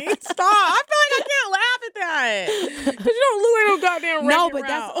 Brandi, stop. I feel like I can't laugh at that. Because you don't look like no goddamn Wreck-It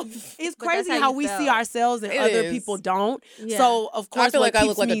Ralph. It's But crazy that's how you we felt. see ourselves and It other is. people don't. Yeah. So, of course, I feel like I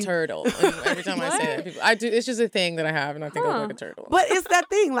look like a turtle every time I say it. I do. It's just a thing that I have, and I think I look like a turtle. But it's that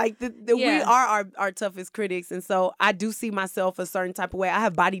thing, like we Yeah. are our toughest critics, and so I do see myself a certain type of way. I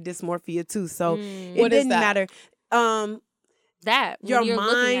have body dysmorphia too, so it What is didn't that? matter. That when Your you're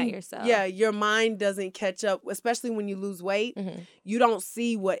looking at mind, yourself. your mind doesn't catch up, especially when you lose weight. You don't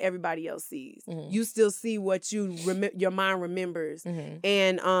see what everybody else sees. You still see what your mind remembers,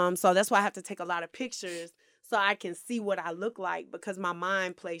 and so that's why I have to take a lot of pictures so I can see what I look like, because my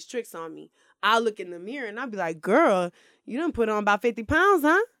mind plays tricks on me. I'll look in the mirror and I'll be like, girl, you done put on about 50 pounds,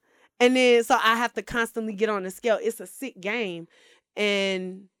 huh? And then, so I have to constantly get on the scale. It's a sick game.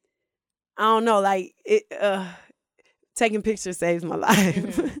 And I don't know, like, taking pictures saves my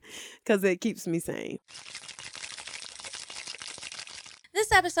life because it keeps me sane.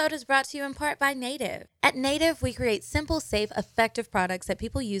 This episode is brought to you in part by Native. At Native, we create simple, safe, effective products that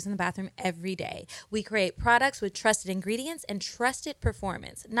people use in the bathroom every day. We create products with trusted ingredients and trusted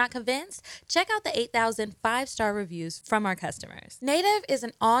performance. Not convinced? Check out the 8,000 5-star reviews from our customers. Native is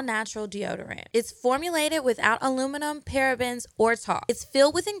an all-natural deodorant. It's formulated without aluminum, parabens, or talc. It's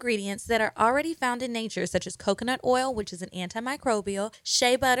filled with ingredients that are already found in nature, such as coconut oil, which is an antimicrobial,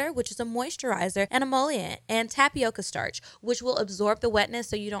 shea butter, which is a moisturizer and emollient, and tapioca starch, which will absorb the wetness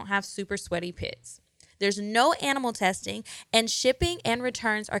so you don't have super sweaty pits. There's no animal testing, and shipping and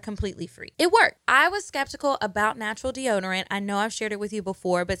returns are completely free. It worked. I was skeptical about natural deodorant. I know I've shared it with you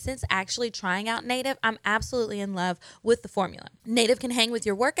before, but since actually trying out Native, I'm absolutely in love with the formula. Native can hang with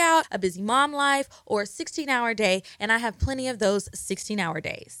your workout, a busy mom life, or a 16-hour day, and I have plenty of those 16-hour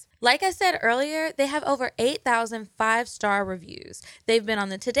days. Like I said earlier, they have over 8,000 5-star reviews. They've been on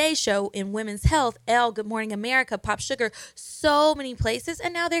the Today Show, in Women's Health, Elle, Good Morning America, Pop Sugar, so many places,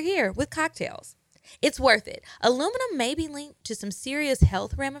 and now they're here with cocktails. It's worth it. Aluminum may be linked to some serious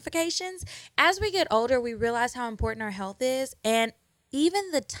health ramifications. As we get older, we realize how important our health is, and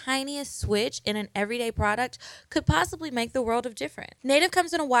even the tiniest switch in an everyday product could possibly make the world of difference. Native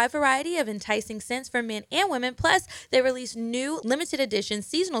comes in a wide variety of enticing scents for men and women, plus they release new limited edition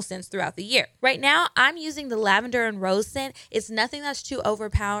seasonal scents throughout the year. Right now, I'm using the lavender and rose scent. It's nothing that's too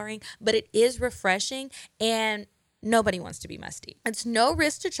overpowering, but it is refreshing, and nobody wants to be musty. It's no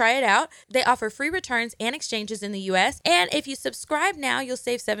risk to try it out. They offer free returns and exchanges in the US. And if you subscribe now, you'll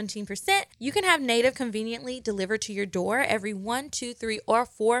save 17%. You can have Native conveniently delivered to your door every 1, 2, 3, or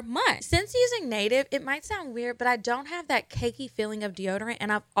 4 months. Since using Native, it might sound weird, but I don't have that cakey feeling of deodorant.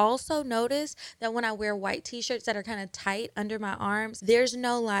 And I've also noticed that when I wear white t-shirts that are kind of tight under my arms, there's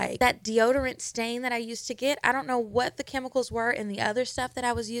no like that deodorant stain that I used to get. I don't know what the chemicals were in the other stuff that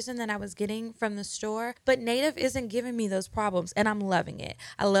I was using that I was getting from the store, but Native isn't giving me those problems, and I'm loving it.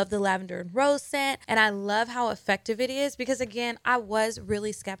 I love the lavender and rose scent, and I love how effective it is, because again, I was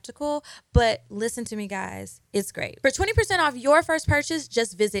really skeptical, but listen to me, guys, it's great. For 20% off your first purchase,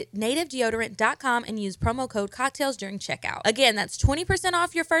 just visit nativedeodorant.com and use promo code cocktails during checkout. Again, that's 20%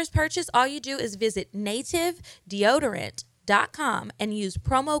 off your first purchase. All you do is visit nativedeodorant.com and use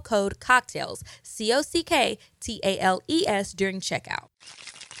promo code cocktails, COCKTALES, during checkout.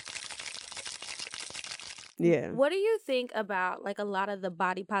 Yeah. What do you think about like a lot of the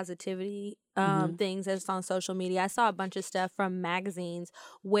body positivity things that's on social media. I saw a bunch of stuff from magazines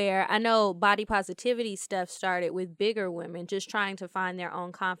where I know body positivity stuff started with bigger women just trying to find their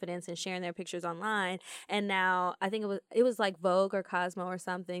own confidence and sharing their pictures online. And now I think it was like Vogue or Cosmo or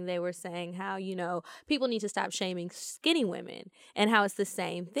something. They were saying how, people need to stop shaming skinny women and how it's the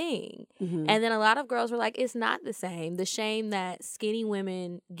same thing. And then a lot of girls were like, it's not the same. The shame that skinny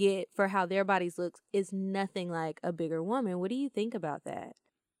women get for how their bodies look is nothing like a bigger woman. What do you think about that?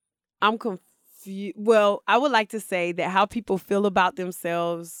 I'm confused. Well, I would like to say that how people feel about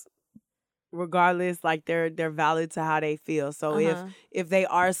themselves, regardless, like they're valid to how they feel. So if they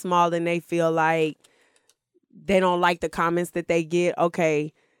are small and they feel like they don't like the comments that they get,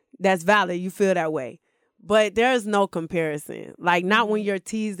 okay, that's valid. You feel that way. But there's no comparison. Like, not when you're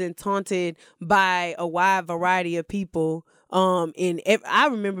teased and taunted by a wide variety of people. I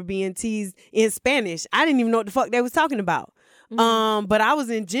remember being teased in Spanish. I didn't even know what the fuck they was talking about. But I was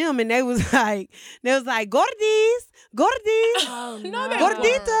in gym and they was like gordis, Oh, no.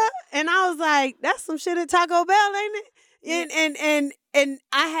 gordita, and I was like, that's some shit at Taco Bell, ain't it? And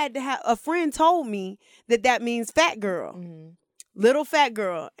I had to have a friend told me that means fat girl, little fat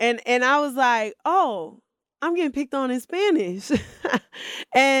girl, and I was like, oh, I'm getting picked on in Spanish,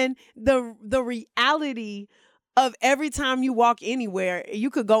 and the reality of every time you walk anywhere, you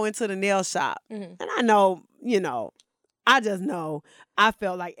could go into the nail shop, and I know, I just know I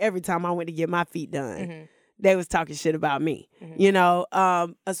felt like every time I went to get my feet done, they was talking shit about me,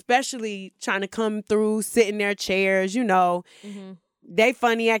 especially trying to come through, sit in their chairs, they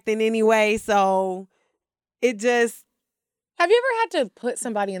funny acting anyway. So it just. Have you ever had to put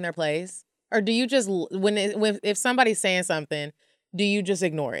somebody in their place? Or do you just, if somebody's saying something, do you just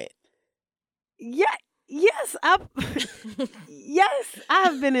ignore it? Yeah. Yes, yes, I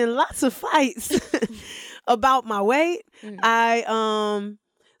have been in lots of fights about my weight. I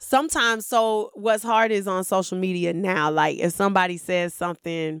sometimes, so what's hard is on social media now, like if somebody says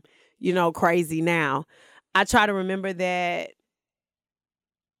something, crazy now, I try to remember that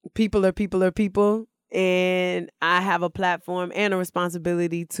people are people, and I have a platform and a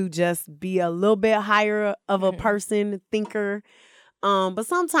responsibility to just be a little bit higher of a person, thinker. But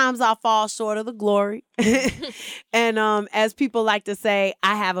sometimes I fall short of the glory. And as people like to say,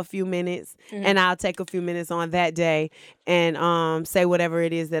 I have a few minutes and I'll take a few minutes on that day and say whatever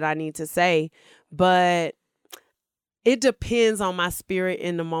it is that I need to say. But it depends on my spirit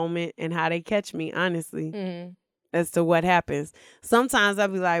in the moment and how they catch me, honestly, as to what happens. Sometimes I'll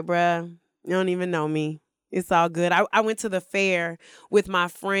be like, bruh, you don't even know me. It's all good. I went to the fair with my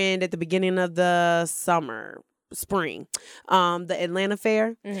friend at the beginning of the spring, the Atlanta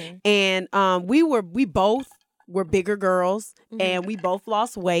fair, and we both were bigger girls, and we both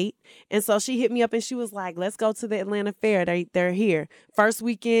lost weight, and so she hit me up and she was like, let's go to the Atlanta fair. They're here. First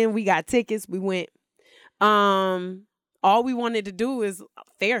weekend, we got tickets. We went. All we wanted to do is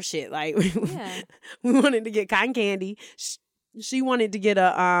fair shit. Like we wanted to get cotton candy. She wanted to get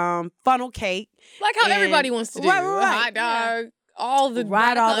a funnel cake, like how everybody wants to do. Right. Hot dog. All the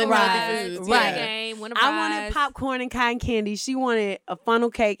rides. Right. Game, I wanted popcorn and cotton candy. She wanted a funnel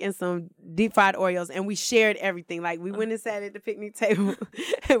cake and some deep fried Oreos, and we shared everything. Like, we went and sat at the picnic table,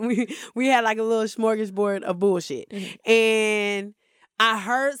 and we had like a little smorgasbord of bullshit. And I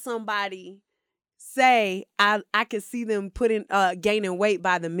heard somebody say I could see them gaining weight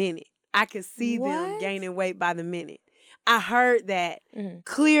by the minute. I could see them gaining weight by the minute. I heard that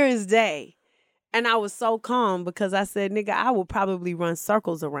clear as day. And I was so calm because I said, nigga, I will probably run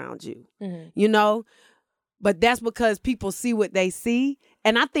circles around you, But that's because people see what they see.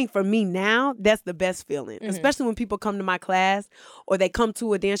 And I think for me now, that's the best feeling, especially when people come to my class or they come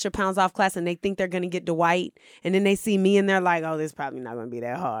to a Dance Your Pounds Off class and they think they're going to get Dwight. And then they see me and they're like, oh, this is probably not going to be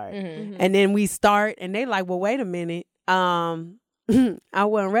that hard. And then we start and they like, well, wait a minute. I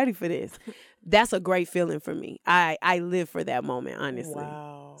wasn't ready for this. That's a great feeling for me. I live for that moment, honestly.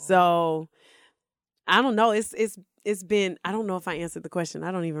 Wow. So I don't know. It's been. I don't know if I answered the question.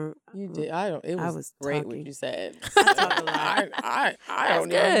 I don't even. You did. I don't. It was great what you said. I talk a lot. I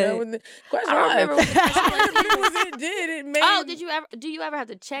don't even know what the question was. remember what the question was. It did. It made. Oh, do you ever have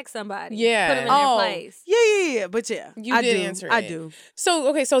to check somebody? Yeah. Put them in their place. Yeah. But yeah, You did answer it. I do.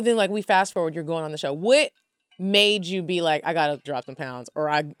 So then like we fast forward. You're going on the show. What made you be like, I gotta drop some pounds, or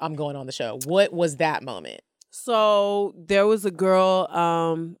I'm going on the show? What was that moment? So there was a girl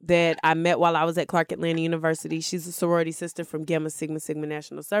that I met while I was at Clark Atlanta University. She's a sorority sister from Gamma Sigma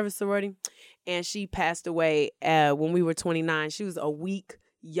National Service Sorority. And she passed away when we were 29. She was a week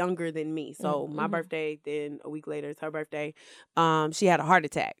younger than me. So my birthday, then a week later, it's her birthday. She had a heart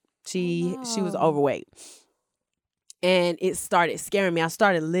attack. She was overweight. And it started scaring me. I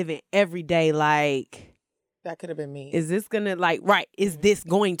started living every day like, that could have been me. is this gonna is this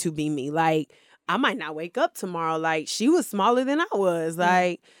going to be me? Like, I might not wake up tomorrow. Like, she was smaller than I was.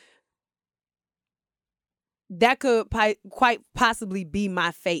 Like, that could quite possibly be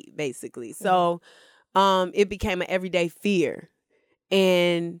my fate, basically. So it became an everyday fear.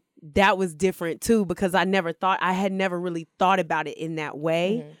 And that was different too, because I had never really thought about it in that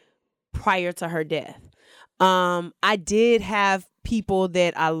way prior to her death. I did have people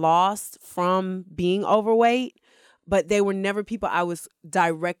that I lost from being overweight, but they were never people I was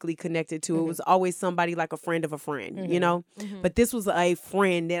directly connected to. It was always somebody like a friend of a friend, you know? But this was a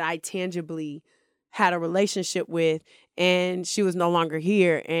friend that I tangibly had a relationship with, and she was no longer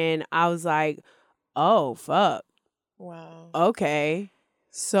here. And I was like, oh, fuck. Wow. Okay.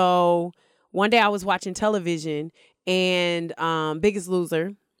 So one day I was watching television, and Biggest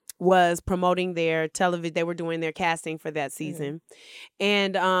Loser was promoting their television. They were doing their casting for that season.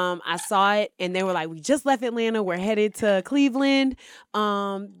 And I saw it, and they were like, we just left Atlanta. We're headed to Cleveland.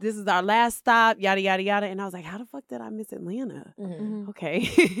 This is our last stop, yada, yada, yada. And I was like, how the fuck did I miss Atlanta?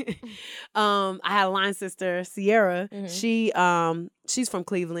 Okay. I had a line sister, Sierra. She's from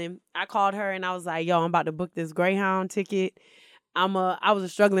Cleveland. I called her, and I was like, yo, I'm about to book this Greyhound ticket. I was a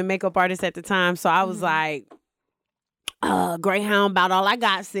struggling makeup artist at the time. So I was like, Greyhound, about all I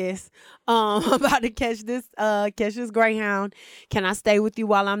got, sis. I'm about to catch this Greyhound. Can I stay with you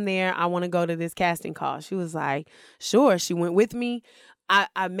while I'm there? I want to go to this casting call. She was like, sure. She went with me.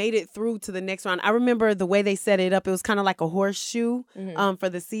 I made it through to the next round. I remember the way they set it up. It was kind of like a horseshoe for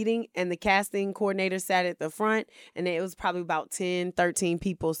the seating, and the casting coordinator sat at the front, and it was probably about 10, 13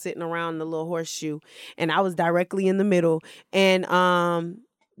 people sitting around the little horseshoe, and I was directly in the middle. And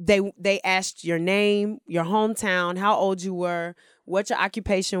they asked your name, your hometown, how old you were, what your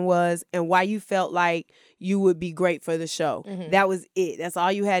occupation was, and why you felt like you would be great for the show. That was it. That's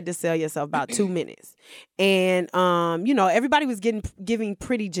all you had to sell yourself, about 2 minutes. And, everybody was giving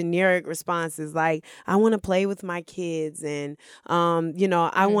pretty generic responses like, I want to play with my kids, and,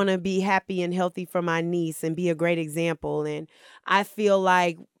 I want to be happy and healthy for my niece and be a great example. And I feel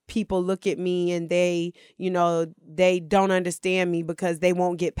like people look at me and they don't understand me because they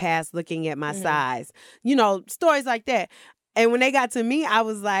won't get past looking at my size. Stories like that. And when they got to me, I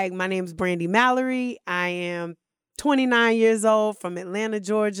was like, my name's Brandi Mallory. I am 29 years old from Atlanta,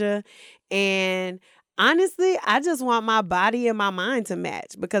 Georgia. And honestly, I just want my body and my mind to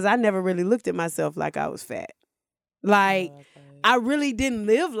match, because I never really looked at myself like I was fat. Like, I really didn't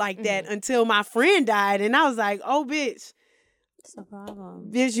live like that until my friend died. And I was like, oh, bitch. What's the problem?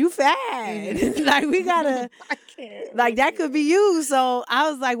 Bitch, you fat. Like, we gotta, I can't. like, that could be you. So I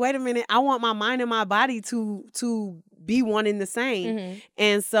was like, wait a minute. I want my mind and my body to be one and the same.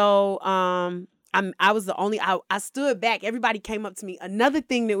 And so I was the only, I stood back. Everybody came up to me. Another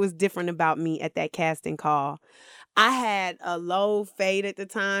thing that was different about me at that casting call, I had a low fade at the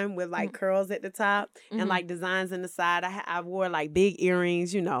time with like curls at the top and like designs in the side. I wore like big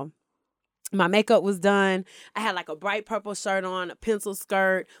earrings, My makeup was done. I had like a bright purple shirt on, a pencil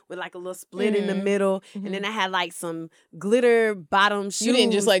skirt with like a little split in the middle. And then I had like some glitter bottom shoes. You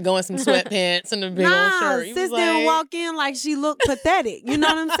didn't just like go in some sweatpants and a big old shirt. You sis was didn't like... walk in like she looked pathetic. You know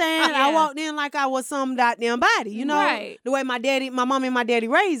what I'm saying? I walked in like I was some goddamn body, Right. The way my mom and my daddy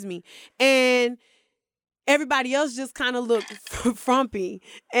raised me. And everybody else just kind of looked frumpy.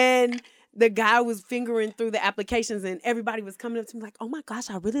 And the guy was fingering through the applications, and everybody was coming up to me like, oh my gosh,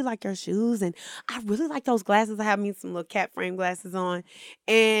 I really like your shoes, and I really like those glasses. I have me some little cat frame glasses on.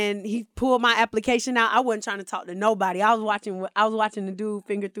 And he pulled my application out. I wasn't trying to talk to nobody. I was watching the dude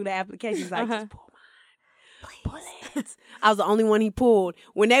finger through the applications like, just pull mine. Pull it. I was the only one he pulled.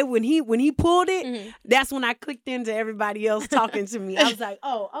 When he pulled it, that's when I clicked into everybody else talking to me. I was like,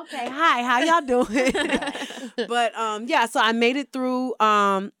 oh, okay, hi, how y'all doing? But so I made it through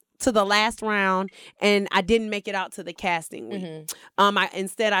to the last round, and I didn't make it out to the casting week.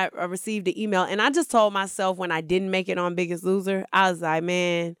 Instead I received an email, and I just told myself when I didn't make it on Biggest Loser, I was like,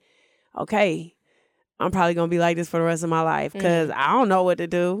 man, okay, I'm probably gonna be like this for the rest of my life, because I don't know what to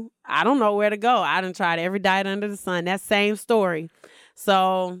do. I don't know where to go. I done tried every diet under the sun. That same story.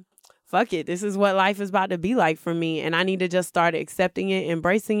 So fuck it. This is what life is about to be like for me. And I need to just start accepting it,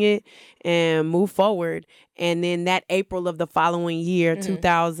 embracing it, and move forward. And then that April of the following year,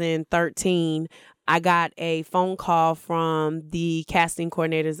 2013, I got a phone call from the casting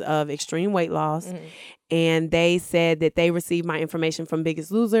coordinators of Extreme Weight Loss. And they said that they received my information from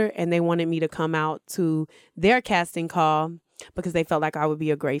Biggest Loser, and they wanted me to come out to their casting call because they felt like I would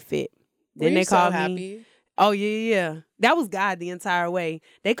be a great fit. Then they called me. Oh, yeah. That was God the entire way.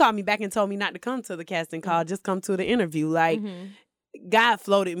 They called me back and told me not to come to the casting call, just come to the interview. Like, God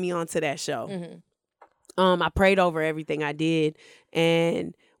floated me onto that show. I prayed over everything I did.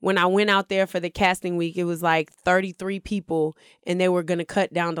 And when I went out there for the casting week, it was like 33 people, and they were going to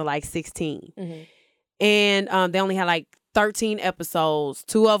cut down to like 16. And they only had like 13 episodes.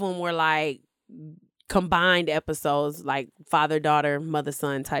 2 of them were like combined episodes, like father, daughter, mother,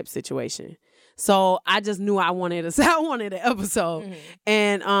 son type situation. So I just knew I wanted an episode.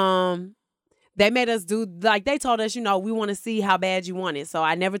 And they made us do, like, they told us, we want to see how bad you want it. So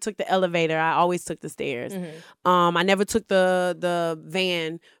I never took the elevator. I always took the stairs. I never took the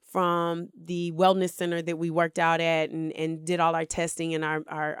van from the wellness center that we worked out at and did all our testing and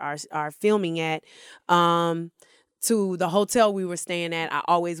our filming at. To the hotel we were staying at, I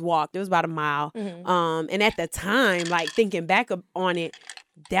always walked. It was about a mile. And at the time, like, thinking back on it,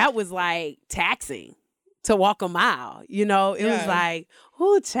 that was like taxing to walk a mile. It was like,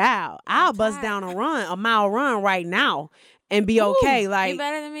 oh, child, I'll bust down a mile run right now and be okay. Like, you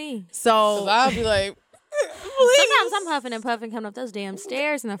better than me. So I'll be like, sometimes I'm huffing and puffing coming up those damn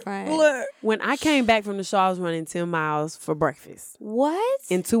stairs in the front. When I came back from the show, I was running 10 miles for breakfast. What?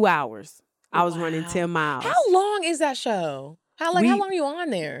 In 2 hours, I was running 10 miles. How long is that show? How long are you on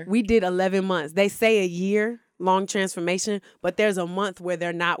there? We did 11 months. They say a year long transformation, but there's a month where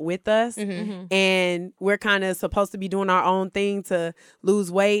they're not with us, and we're kind of supposed to be doing our own thing to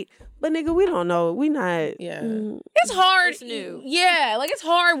lose weight. But nigga, we don't know. We not. Yeah, it's hard. It's new. Yeah, like it's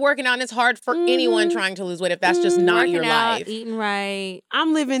hard working out, and it's hard for anyone trying to lose weight if that's just not Working your out, life. eating right.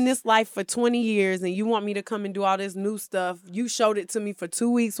 I'm living this life for 20 years, and you want me to come and do all this new stuff. You showed it to me for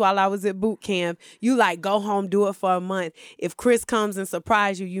 2 weeks while I was at boot camp. You like, go home, do it for a month. If Chris comes and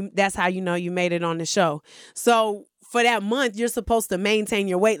surprise you, that's how you know you made it on the show. So for that month, you're supposed to maintain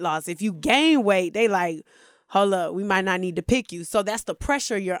your weight loss. If you gain weight, they like, hold up, we might not need to pick you. So that's the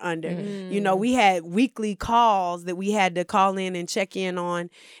pressure you're under. We had weekly calls that we had to call in and check in on.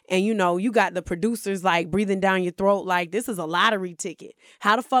 And, you got the producers like breathing down your throat like, this is a lottery ticket.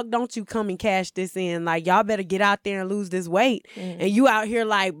 How the fuck don't you come and cash this in? Like, y'all better get out there and lose this weight. And you out here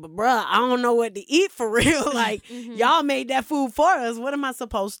like, bruh, I don't know what to eat for real. Like, y'all made that food for us. What am I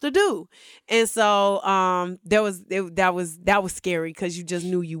supposed to do? And so that was scary because you just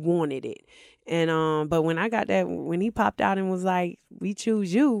knew you wanted it. And but when I got that, when he popped out and was like, we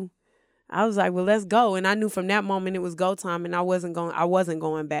choose you, I was like, well, let's go. And I knew from that moment it was go time, and I wasn't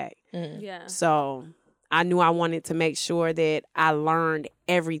going back. Yeah. So I knew I wanted to make sure that I learned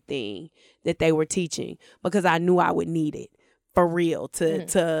everything that they were teaching, because I knew I would need it for real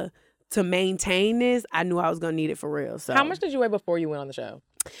to maintain this. I knew I was gonna need it for real. So How much did you weigh before you went on the show?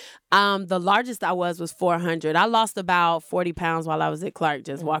 The largest I was 400. I lost about 40 pounds while I was at Clark,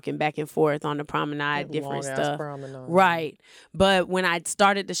 just walking back and forth on the promenade, different stuff. Right. But when I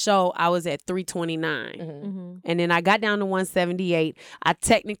started the show, I was at 329. And then I got down to 178. I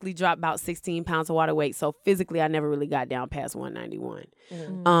technically dropped about 16 pounds of water weight. So physically, I never really got down past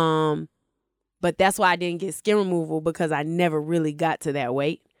 191. But that's why I didn't get skin removal, because I never really got to that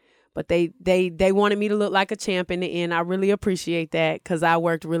weight. But they wanted me to look like a champ in the end. I really appreciate that, because I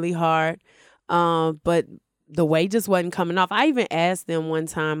worked really hard. But the weight just wasn't coming off. I even asked them one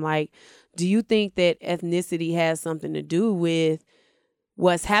time, like, do you think that ethnicity has something to do with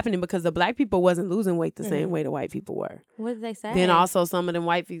what's happening? Because the black people wasn't losing weight the same way the white people were. What did they say? Then also some of them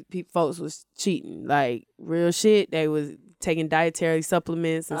white folks was cheating. Like, real shit. They was taking dietary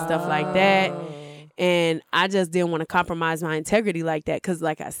supplements and stuff like that. And I just didn't want to compromise my integrity like that, because,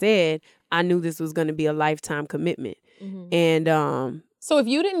 like I said, I knew this was going to be a lifetime commitment. And so if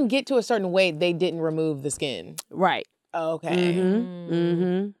you didn't get to a certain weight, they didn't remove the skin. Right. Okay.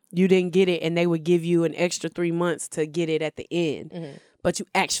 You didn't get it, and they would give you an extra 3 months to get it at the end. But you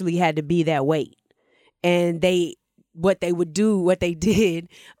actually had to be that weight. And what they did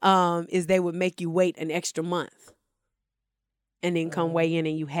is they would make you wait an extra month. And then come weigh in,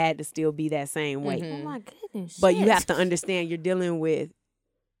 and you had to still be that same weight. Oh my goodness. But you have to understand, you're dealing with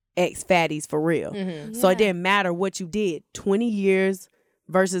ex-fatties for real. So it didn't matter what you did. 20 years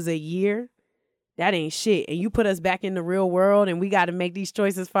versus a year, that ain't shit. And you put us back in the real world, and we got to make these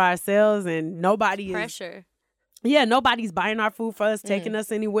choices for ourselves, and pressure. Nobody's buying our food for us, taking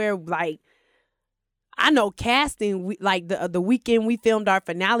us anywhere. Like, I know casting, like the weekend we filmed our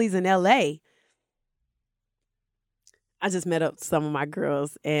finales in L.A., I just met up some of my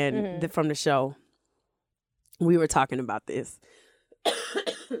girls and from the show. We were talking about this.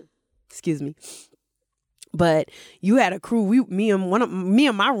 Excuse me. But you had a crew. Me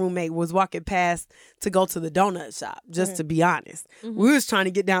and my roommate was walking past to go to the donut shop. Just to be honest, we was trying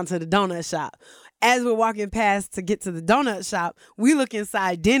to get down to the donut shop. As we're walking past to get to the donut shop, we look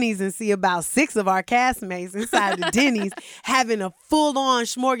inside Denny's and see about 6 of our castmates inside the Denny's having a full-on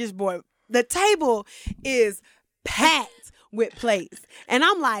smorgasbord. The table is packed with plates, and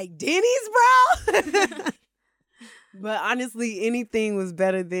I'm like, Denny's, bro. But honestly, anything was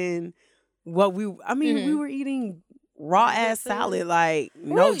better than what we were eating raw ass salad, like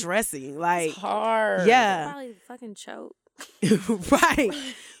no dressing, like it's hard. Yeah, Probably fucking choke. right.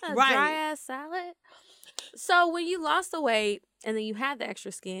 Dry ass salad. So when you lost the weight and then you had the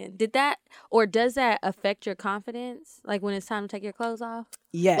extra skin, does that affect your confidence? Like when it's time to take your clothes off?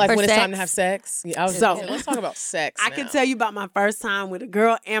 Yes. Like For when it's sex? time to have sex. Yeah, let's talk about sex. I can tell you about my first time with a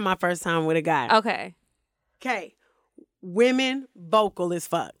girl and my first time with a guy. Okay. Women vocal as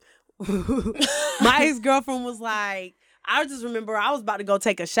fuck. My ex-girlfriend was like, I just remember I was about to go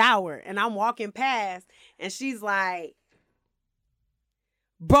take a shower and I'm walking past and she's like,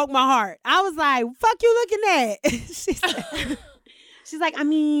 broke my heart. I was like, fuck you looking at? She's like, I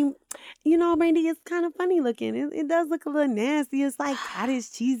mean, you know, Brandi, it's kind of funny looking. It does look a little nasty. It's like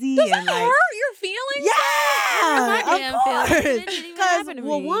cottage cheesy. Does and that like, hurt your feelings? Yeah, My damn of feelings. course. It didn't even happen to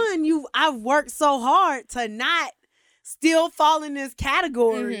me. One, I've worked so hard to not still fall in this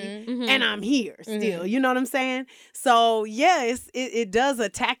category, and I'm here still. You know what I'm saying? So yeah, it does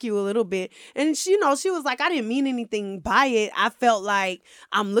attack you a little bit. And she was like, I didn't mean anything by it. I felt like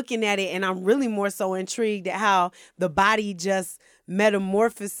I'm looking at it, and I'm really more so intrigued at how the body just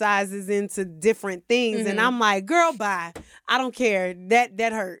metamorphosizes into different things. And I'm like, girl, bye. I don't care.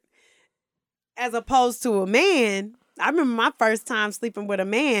 That hurt. As opposed to a man, I remember my first time sleeping with a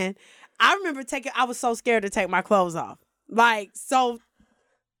man. I remember I was so scared to take my clothes off. Like, so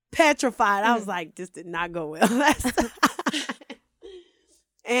petrified. I was like, this did not go well last time.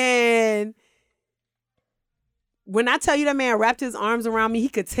 And when I tell you that man wrapped his arms around me, he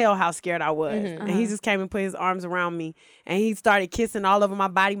could tell how scared I was. And he just came and put his arms around me. And he started kissing all over my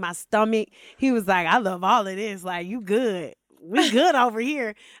body, my stomach. He was like, I love all of this. Like, you good. We good over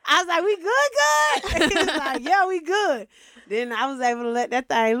here. I was like, we good? And he was like, yeah, we good. Then I was able to let that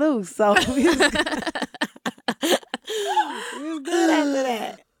thing loose. So we was good after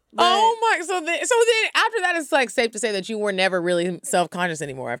that. But, oh my! So then after that, it's like safe to say that you were never really self-conscious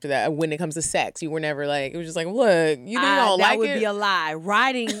anymore. After that, when it comes to sex, you were never like, it was just like, look, you don't like it. That would be a lie.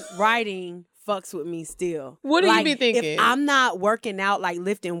 Writing fucks with me still. What do you be thinking? If I'm not working out, like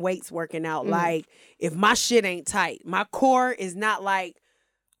lifting weights, working out, like if my shit ain't tight, my core is not like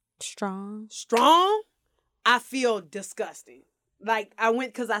strong, I feel disgusting. Like I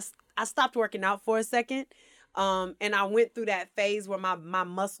went, because I stopped working out for a second. And I went through that phase where my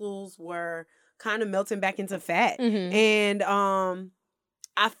muscles were kind of melting back into fat. And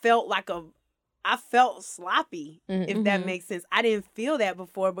I felt sloppy, if that makes sense. I didn't feel that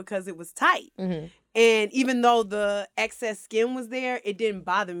before because it was tight. And even though the excess skin was there, it didn't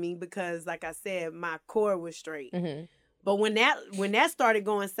bother me because, like I said, my core was straight. But when that started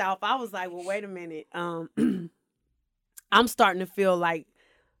going south, I was like, well, wait a minute. I'm starting to feel like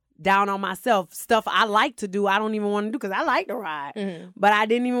down on myself. Stuff I like to do, I don't even want to do because I like to ride. But I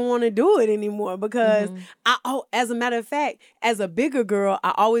didn't even want to do it anymore because as a matter of fact, as a bigger girl,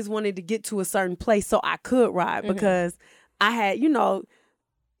 I always wanted to get to a certain place so I could ride because I had,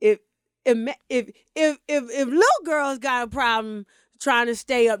 if little girls got a problem trying to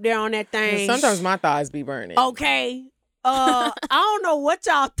stay up there on that thing. Sometimes my thighs be burning. Okay. I don't know what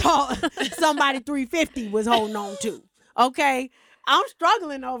y'all thought somebody 350 was holding on to. Okay. I'm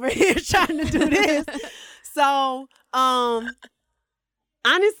struggling over here trying to do this. So, honestly,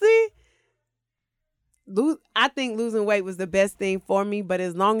 I think losing weight was the best thing for me. But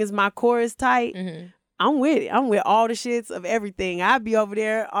as long as my core is tight, I'm with it. I'm with all the shits of everything. I'd be over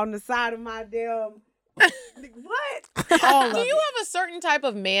there on the side of my damn... What? Do you have a certain type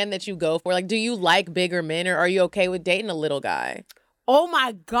of man that you go for? Like, do you like bigger men, or are you okay with dating a little guy? Oh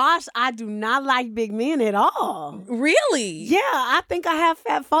my gosh, I do not like big men at all. Really? Yeah, I think I have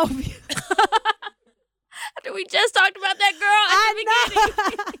fat phobia. After we just talked about that girl at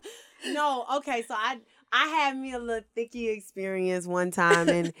the beginning. No, okay, so I had me a little thicky experience one time,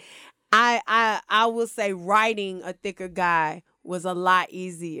 and I will say writing a thicker guy was a lot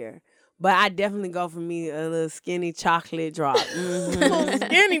easier. But I definitely go for me a little skinny chocolate drop.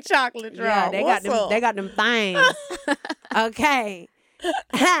 Skinny chocolate drop. Yeah, they got them things. Okay.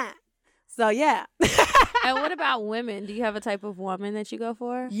 So yeah. And what about women? Do you have a type of woman that you go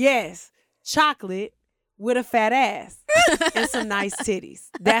for? Yes. Chocolate with a fat ass and some nice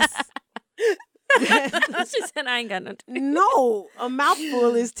titties. That's She said, I ain't got no titties. No, a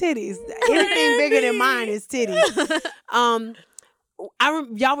mouthful is titties. Anything bigger than mine is titties.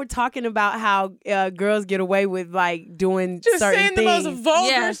 Y'all were talking about how girls get away with like doing Just certain saying things. the most vulgar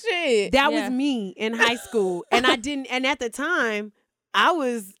Yeah. shit. That was me in high school, and I didn't. And at the time, I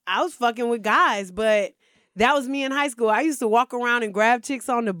was fucking with guys, but that was me in high school. I used to walk around and grab chicks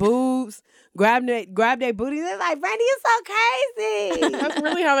on the boobs, grab their booty. They're like, Brandi, you're so crazy. That's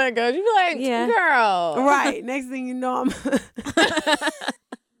really how that goes. You be like, Yeah. girl. Right. Next thing you know,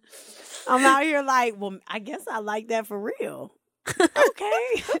 I'm out here like, well, I guess I like that for real.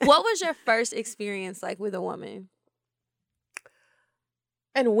 Okay. What was your first experience like with a woman?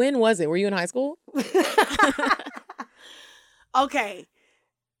 And when was it? Were you in high school? Okay.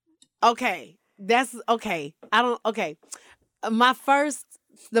 That's okay. The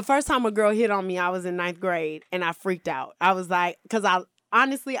first time a girl hit on me, I was in 9th grade and I freaked out. I was like, because I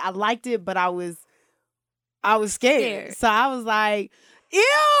liked it, but I was scared. So I was like, ew.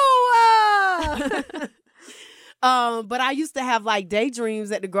 But I used to have like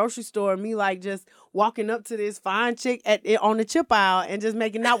daydreams at the grocery store, me like just walking up to this fine chick on the chip aisle and just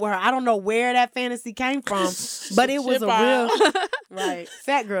making out with her. I don't know where that fantasy came from, but it was Chip aisle. right,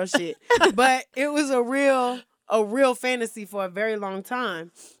 fat girl shit. But it was a real fantasy for a very long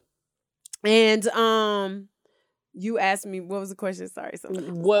time. And you asked me, what was the question? Sorry.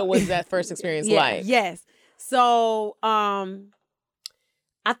 What was that first experience like? Yes. So I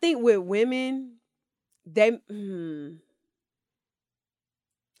think with women,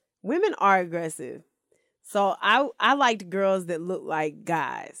 women are aggressive. So I liked girls that looked like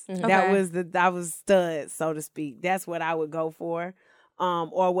guys. Mhm. That was studs, so to speak. That's what I would go for.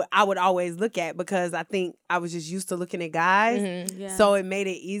 Or what I would always look at, because I think I was just used to looking at guys. Mhm. Yeah. So it made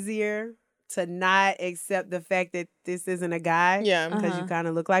it easier to not accept the fact that this isn't a guy. Yeah. Because you kind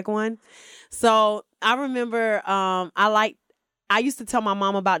of look like one. So I remember I used to tell my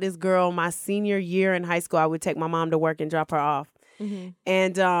mom about this girl my senior year in high school. I would take my mom to work and drop her off. Mm-hmm.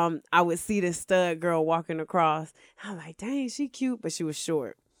 And I would see this stud girl walking across. I'm like, dang, she cute, but she was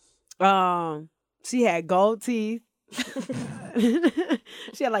short. She had gold teeth.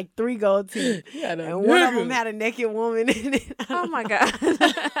 She had like 3 gold teeth. And one of them had a naked woman in it. Oh my God.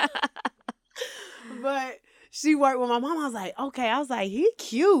 But she worked with my mom. I was like, okay. I was like, he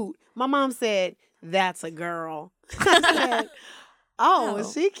cute. My mom said, that's a girl. I said, oh,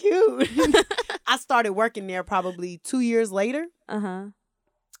 is she cute? I started working there probably 2 years later. Uh-huh.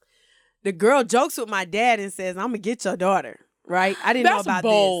 The girl jokes with my dad and says, I'm going to get your daughter. Right? I didn't know That's about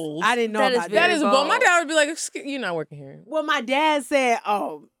bold. this. I didn't know That is about very That this. is bold. My dad would be like, you're not working here. Well, my dad said,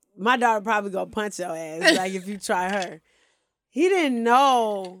 oh, my daughter probably going to punch your ass, like if you try her. He didn't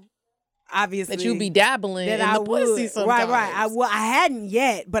know, obviously, That you'd be dabbling that in I the pussy would. sometimes. Right. I hadn't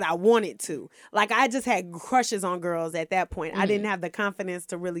yet, but I wanted to. Like, I just had crushes on girls at that point. I didn't have the confidence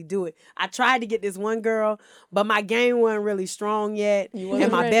to really do it. I tried to get this one girl, but my game wasn't really strong yet. wasn't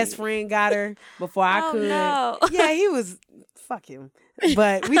And my ready. best friend got her before I Oh, could. no. Yeah, he was, fuck him.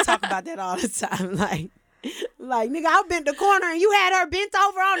 But we talk about that all the time. Like, nigga, I bent the corner and you had her bent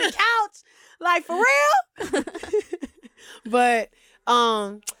over on the couch. Like, for real? But,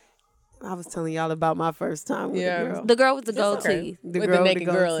 I was telling y'all about my first time with a girl. The girl with the gold Okay. teeth. The with girl the with naked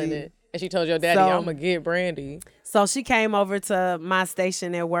gold girl in teeth. it. And she told your daddy, So- I'm going to get Brandi. So she came over to my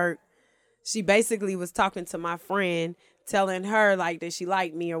station at work. She basically was talking to my friend, telling her like that she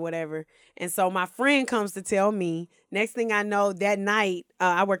liked me or whatever. And so my friend comes to tell me. Next thing I know, that night,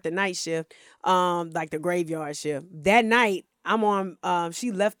 I worked the night shift, like the graveyard shift. That night, I'm on,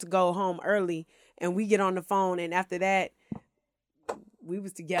 she left to go home early, and we get on the phone, and after that, we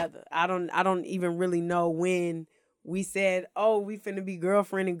was together. I don't even really know when we said, oh, we finna be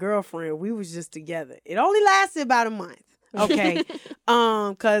girlfriend and girlfriend. We was just together. It only lasted about a month. Okay.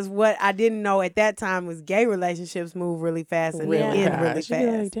 Cause what I didn't know at that time was gay relationships move really fast and they end really She'd be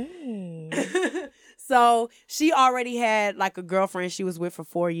like, fast. dang. So she already had like a girlfriend she was with for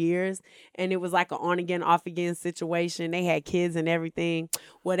 4 years, and it was like an on again, off again situation. They had kids and everything.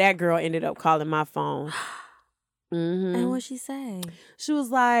 Well, that girl ended up calling my phone. Mm-hmm. And what'd she say? She was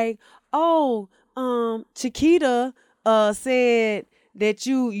like, oh, Chiquita said that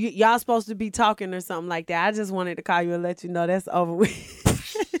y'all supposed to be talking or something like that. I just wanted to call you and let you know that's over with.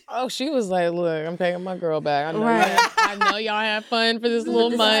 Oh, she was like, look, I'm taking my girl back. I know, Right. I know y'all have fun for this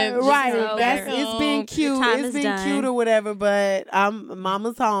little month. Right. over. It's been cute. Your time It's is been done. cute or whatever, but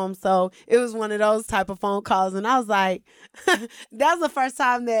mama's home. So it was one of those type of phone calls. And I was like, that was the first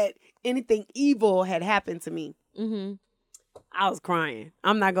time that anything evil had happened to me. Mm-hmm. I was crying.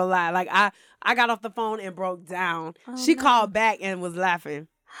 I'm not gonna lie. Like I got off the phone and broke down. Oh, She no. called back and was laughing.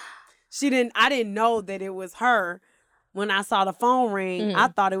 I didn't know that it was her. When I saw the phone ring, I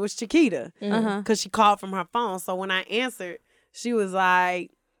thought it was Chiquita because she called from her phone. So when I answered, she was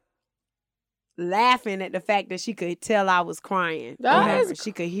like laughing at the fact that she could tell I was crying.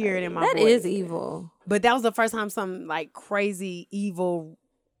 She could hear it in my voice. That is evil. But that was the first time something like crazy evil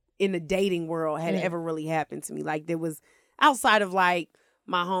in the dating world had ever really happened to me. Like there was outside of like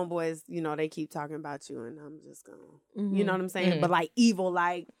my homeboys, you know, they keep talking about you and I'm just gonna, you know what I'm saying? But like evil,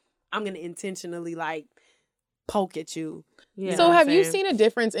 like I'm gonna intentionally like poke at you. Yeah. So have you seen a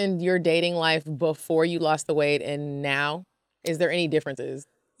difference in your dating life before you lost the weight and now? Is there any differences?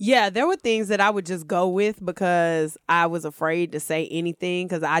 Yeah, there were things that I would just go with because I was afraid to say anything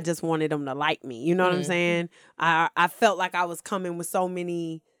because I just wanted them to like me. You know what I'm saying? I felt like I was coming with so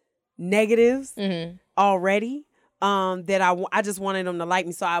many negatives already that I just wanted them to like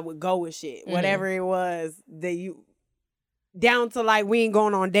me. So I would go with shit. Whatever it was that you... Down to like we ain't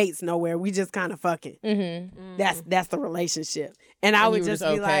going on dates nowhere. We just kind of fucking. That's the relationship. And I would just be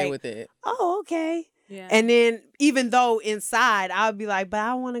okay like, with it. Oh, okay. Yeah. And then even though inside I would be like, but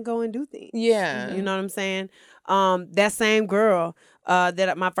I want to go and do things. Yeah. You know what I'm saying? That same girl,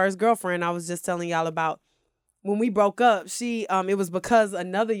 that my first girlfriend, I was just telling y'all about. When we broke up, she it was because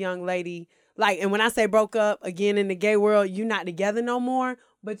another young lady, like, and when I say broke up, again in the gay world, you not together no more.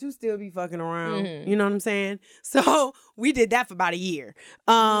 But you still be fucking around. You know what I'm saying? So we did that for about a year.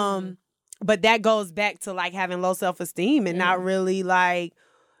 But that goes back to like having low self-esteem and not really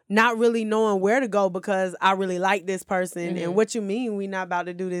knowing where to go because I really like this person. And what you mean we not about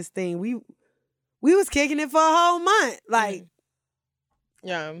to do this thing? We was kicking it for a whole month. Like,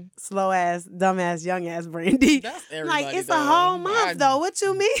 slow ass, dumb ass, young ass Brandi. That's everybody. Like, it's a whole month though. What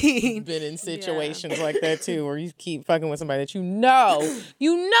you mean? Been in situations like that too, where you keep fucking with somebody that you know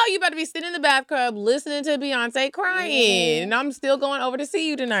you about to be sitting in the bathtub listening to Beyonce crying, and I'm still going over to see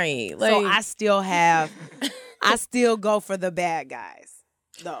you tonight. Like, so I still go for the bad guys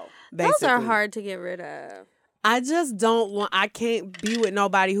though. Basically. Those are hard to get rid of. I just I can't be with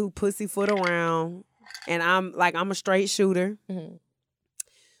nobody who pussyfoot around, and I'm a straight shooter.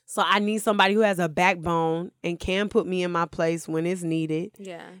 So I need somebody who has a backbone and can put me in my place when it's needed.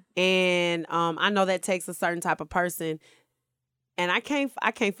 Yeah. And I know that takes a certain type of person. And I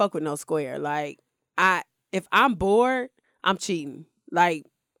can't fuck with no square. Like if I'm bored, I'm cheating. Like,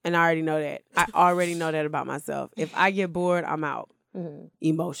 and I already know that. I already know that about myself. If I get bored, I'm out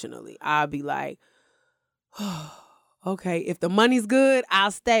emotionally. I'll be like, oh, okay, if the money's good, I'll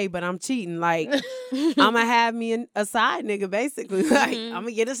stay, but I'm cheating. Like, I'm going to have me a side nigga, basically. Like, I'm going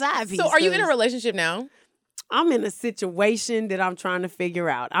to get a side piece. So are you in a relationship now? I'm in a situation that I'm trying to figure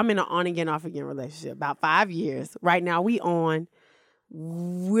out. I'm in an on-again, off-again relationship. About 5 years. Right now, we're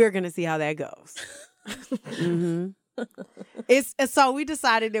going to see how that goes. So we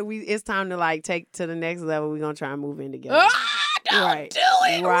decided that it's time to, like, take to the next level. We're going to try and move in together. Don't do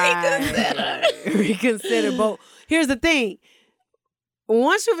it. Reconsider. But here's the thing.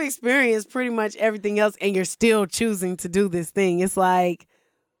 Once you've experienced pretty much everything else and you're still choosing to do this thing, it's like,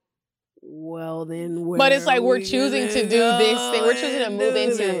 well, then but it's like we're choosing to do this thing. We're choosing to move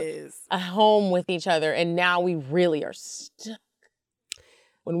into a home with each other. And now we really are stuck.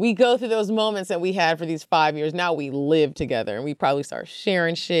 When we go through those moments that we had for these 5 years, now we live together and we probably start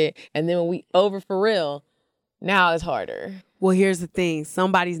sharing shit. And then when we over for real, now it's harder. Well, here's the thing.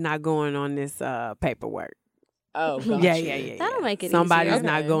 Somebody's not going on this paperwork. Oh, gotcha. Yeah. That'll make it Somebody's easier.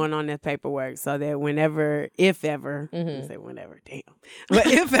 not going on this paperwork so that whenever, if ever, I say whenever, damn. But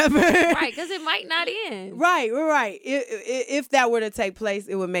if ever. Right, because it might not end. Right. If that were to take place,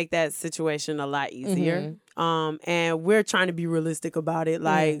 it would make that situation a lot easier. And we're trying to be realistic about it.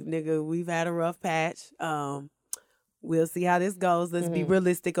 Like, nigga, we've had a rough patch. We'll see how this goes. Let's be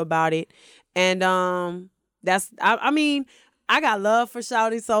realistic about it. And I mean, I got love for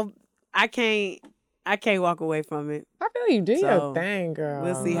Shawty, so I can't walk away from it. I feel you do your thing, girl.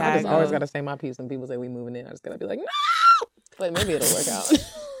 We'll see how I it just always goes. got to say my piece when people say we moving in. I just got to be like, no! But maybe it'll work out.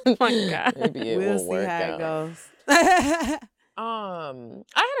 Oh my God. Maybe it We'll will see work how out. it goes. I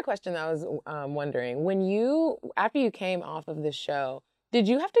had a question that I was wondering. After you came off of this show, did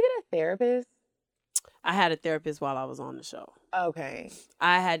you have to get a therapist? I had a therapist while I was on the show. Okay.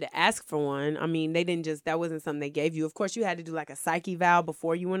 I had to ask for one. I mean, that wasn't something they gave you. Of course, you had to do like a psych eval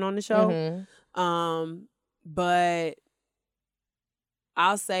before you went on the show. But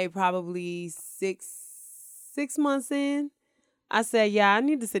I'll say probably six months in, I said, yeah, I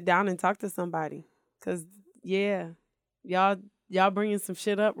need to sit down and talk to somebody. Because, yeah, y'all bringing some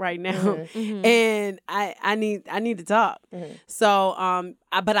shit up right now. And I need to talk. So,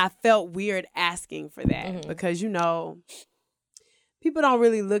 but I felt weird asking for that because, you know, people don't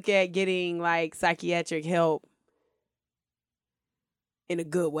really look at getting like psychiatric help in a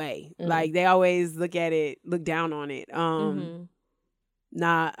good way. Like they always look down on it.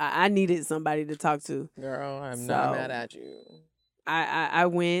 Nah, I needed somebody to talk to. Girl, I'm not mad at you. I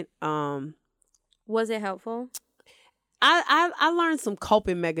went. Was it helpful? I learned some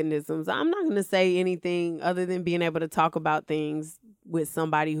coping mechanisms. I'm not going to say anything other than being able to talk about things with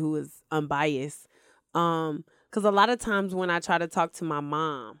somebody who is unbiased. Because a lot of times when I try to talk to my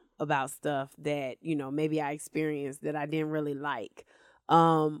mom about stuff that, you know, maybe I experienced that I didn't really like,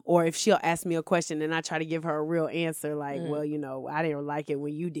 or if she'll ask me a question and I try to give her a real answer, like, well, you know, I didn't like it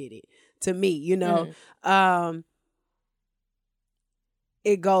when you did it to me, you know,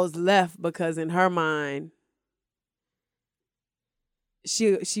 it goes left because in her mind,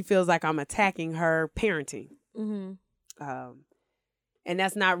 she feels like I'm attacking her parenting. And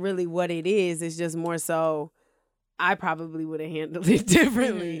that's not really what it is. It's just more so I probably would have handled it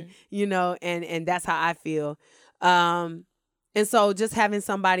differently, you know, and that's how I feel. And so just having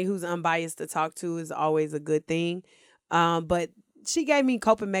somebody who's unbiased to talk to is always a good thing. But she gave me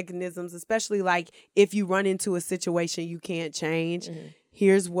coping mechanisms, especially like if you run into a situation you can't change,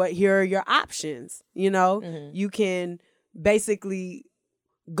 here are your options. You know, you can basically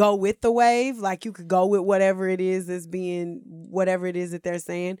go with the wave. Like you could go with whatever it is that they're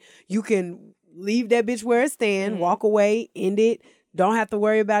saying. You can leave that bitch where it stands, walk away, end it, don't have to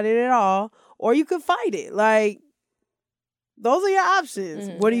worry about it at all. Or you could fight it. Like, those are your options.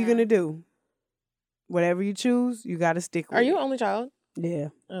 What are you going to do? Whatever you choose, you got to stick with it. Are you an only child? Yeah.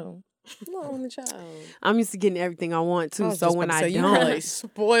 Oh. I'm an only child. I'm used to getting everything I want too. So when I don't, you're like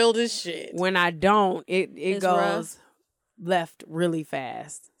spoiled as shit. When I don't, it goes rough. left really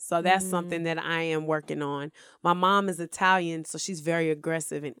fast. So that's something that I am working on. My mom is Italian, so she's very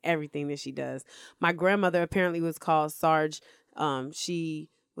aggressive in everything that she does. My grandmother apparently was called Sarge. She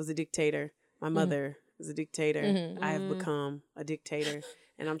was a dictator. My mother is a dictator. I have become a dictator.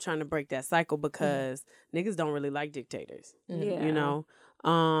 And I'm trying to break that cycle because niggas don't really like dictators. Yeah. You know?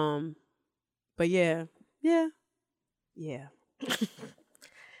 But yeah.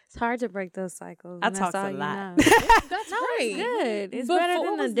 It's hard to break those cycles. I and talk that's all a you lot. know. That's It's good. It's But better what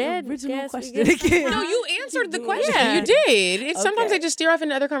than the was the dead original guess we question get again? No, you answered the question. Yeah. You did. Sometimes Okay. they just steer off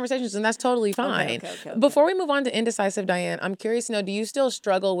into other conversations, and that's totally fine. Okay. Before we move on to indecisive, Diane, I'm curious to know, do you still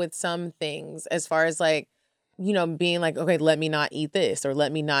struggle with some things as far as like, you know, being like, okay, let me not eat this or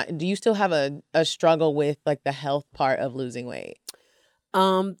let me not. Do you still have a struggle with like the health part of losing weight?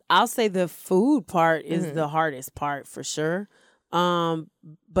 I'll say the food part is the hardest part for sure.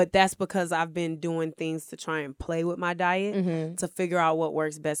 But that's because I've been doing things to try and play with my diet to figure out what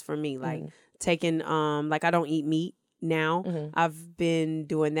works best for me. Like taking, like I don't eat meat now. I've been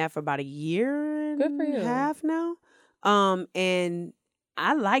doing that for about a year Good for and you. a half now. And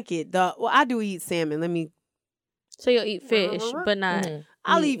I like it. I do eat salmon. So you'll eat fish, but not.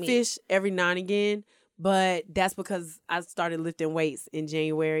 I'll meat. eat fish every now and again. But that's because I started lifting weights in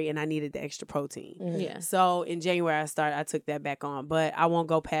January and I needed the extra protein. Yeah. So in January I took that back on, but I won't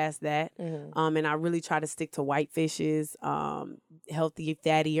go past that. And I really try to stick to white fishes, healthy,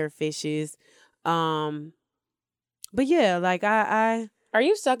 fattier fishes. But yeah, like I Are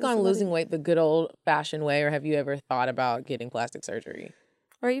you stuck on losing weight the good old fashioned way, or have you ever thought about getting plastic surgery?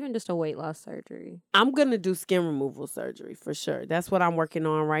 Or even just a weight loss surgery. I'm going to do skin removal surgery for sure. That's what I'm working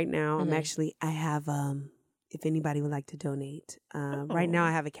on right now. I have, if anybody would like to donate, right now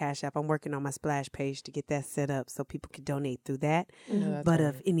I have a Cash App. I'm working on my Splash page to get that set up so people can donate through that. But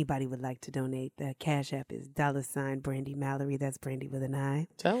if anybody would like to donate, the Cash App is $Brandi Mallory. That's Brandi with an I.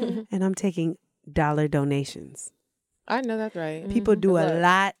 Tell me. And I'm taking dollar donations. I know that's right. People do a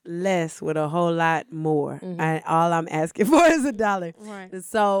lot less with a whole lot more. All I'm asking for is $1. Right.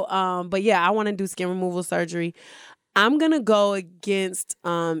 So, but yeah, I want to do skin removal surgery. I'm going to go against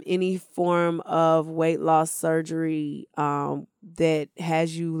any form of weight loss surgery that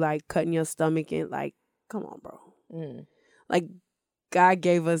has you like cutting your stomach in. Like, come on, bro. Like, God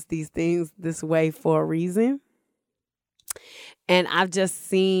gave us these things this way for a reason. And I've just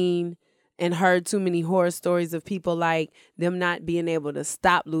seen and heard too many horror stories of people like them not being able to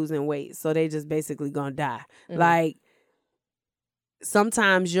stop losing weight. So they just basically gonna die. Like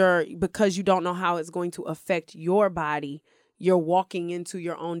sometimes because you don't know how it's going to affect your body, you're walking into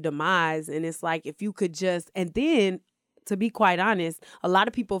your own demise. And it's like, if you could just, and then to be quite honest, a lot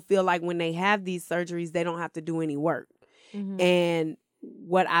of people feel like when they have these surgeries, they don't have to do any work. And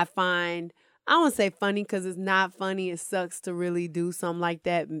what I find, I don't want to say funny because it's not funny. It sucks to really do something like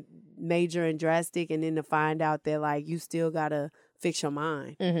that major and drastic, and then to find out that like you still gotta fix your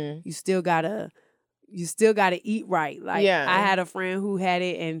mind. You still gotta, you still got to eat right. Like, Yeah. I had a friend who had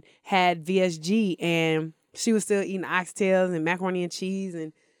it and had VSG, and she was still eating oxtails and macaroni and cheese,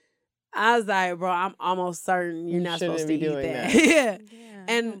 and I was like, bro, I'm almost certain you're not supposed to eat that. Yeah.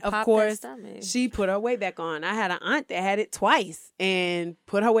 And of course, she put her weight back on. I had an aunt that had it twice and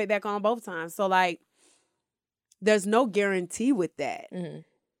put her weight back on both times. So, like, there's no guarantee with that. Mm-hmm.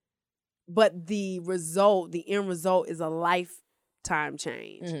 But the end result is a lifetime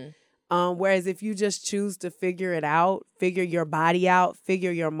change. Mm-hmm. Whereas if you just choose to figure it out, figure your body out,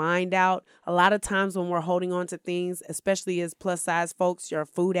 figure your mind out, a lot of times when we're holding on to things, especially as plus size folks, you're a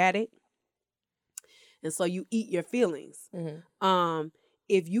food addict. And so you eat your feelings. Mm-hmm.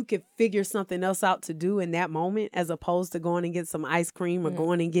 If you could figure something else out to do in that moment, as opposed to going and get some ice cream or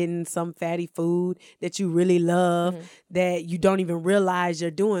going and getting some fatty food that you really love, that you don't even realize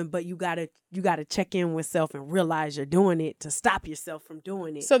you're doing, but you gotta check in with self and realize you're doing it to stop yourself from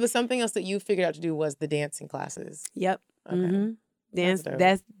doing it. So the something else that you figured out to do was the dancing classes. Yep. Okay. Mm-hmm. Dance.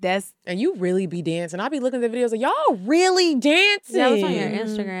 That's and you really be dancing. I be looking at the videos like, y'all really dancing. Yeah, I was on your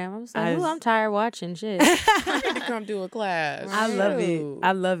Instagram. I was like, ooh, I'm tired watching shit. I need to come do a class. I love it.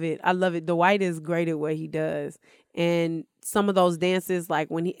 I love it. Dwight is great at what he does. And some of those dances, like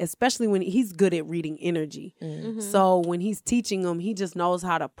especially when he's good at reading energy. Mm-hmm. So when he's teaching them, he just knows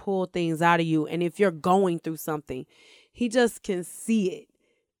how to pull things out of you. And if you're going through something, he just can see it.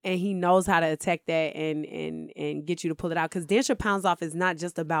 And he knows how to attack that and get you to pull it out. Because Dance Your Pounds Off is not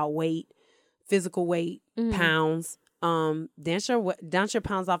just about weight, physical weight, pounds. Dance Your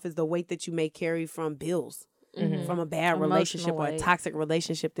Pounds Off is the weight that you may carry from bills, from a bad relationship or a toxic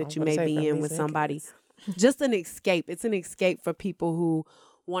relationship that you may be in with somebody. Just an escape. It's an escape for people who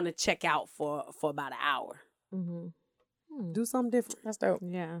want to check out for about an hour. Do something different. That's dope.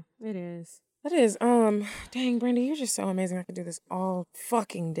 Yeah, it is. That is, dang, Brandi, you're just so amazing. I could do this all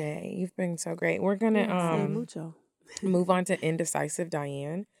fucking day. You've been so great. We're gonna move on to Indecisive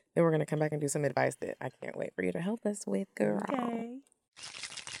Diane. Then we're gonna come back and do some advice that I can't wait for you to help us with, girl. Okay.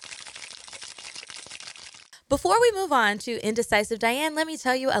 Before we move on to Indecisive Diane, let me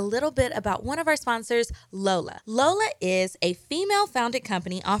tell you a little bit about one of our sponsors, Lola. Lola is a female-founded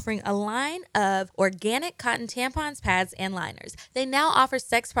company offering a line of organic cotton tampons, pads, and liners. They now offer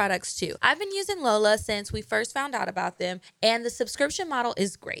sex products too. I've been using Lola since we first found out about them, and the subscription model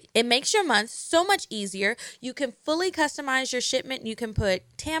is great. It makes your month so much easier. You can fully customize your shipment. You can put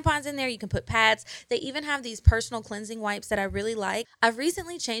tampons in there. You can put pads. They even have these personal cleansing wipes that I really like. I've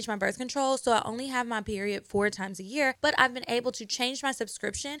recently changed my birth control, so I only have my period 4 times a year, but I've been able to change my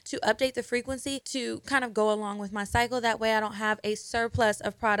subscription to update the frequency to kind of go along with my cycle. That way I don't have a surplus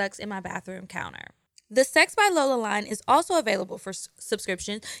of products in my bathroom counter. The Sex by Lola line is also available for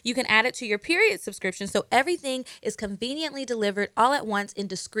subscription. You can add it to your period subscription, so everything is conveniently delivered all at once in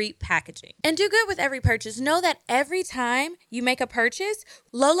discreet packaging. And do good with every purchase. Know that every time you make a purchase,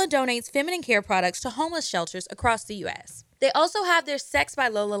 Lola donates feminine care products to homeless shelters across the U.S. They also have their Sex by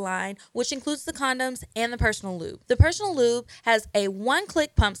Lola line, which includes the condoms and the personal lube. The personal lube has a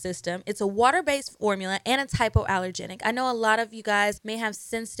one-click pump system. It's a water-based formula, and it's hypoallergenic. I know a lot of you guys may have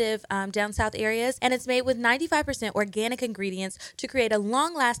sensitive down south areas, and it's made with 95% organic ingredients to create a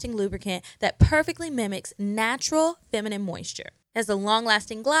long-lasting lubricant that perfectly mimics natural feminine moisture. It has a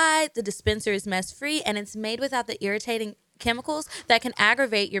long-lasting glide, the dispenser is mess-free, and it's made without the irritating chemicals that can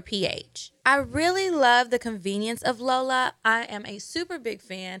aggravate your pH. I really love the convenience of Lola. I am a super big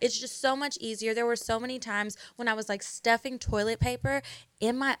fan. It's just so much easier. There were so many times when I was like stuffing toilet paper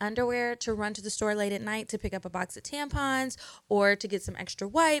in my underwear to run to the store late at night to pick up a box of tampons or to get some extra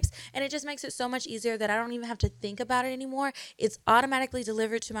wipes. And it just makes it so much easier that I don't even have to think about it anymore. It's automatically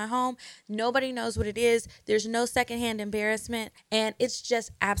delivered to my home. Nobody knows what it is. There's no secondhand embarrassment. And it's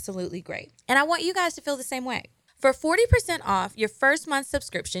just absolutely great. And I want you guys to feel the same way. For 40% off your first month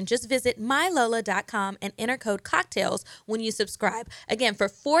subscription, just visit mylola.com and enter code cocktails when you subscribe. Again, for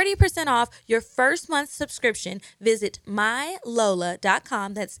 40% off your first month subscription, visit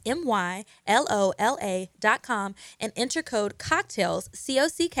mylola.com, that's mylola.com, and enter code cocktails,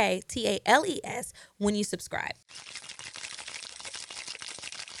 COCKTALES, when you subscribe.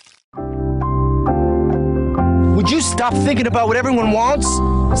 Would you stop thinking about what everyone wants?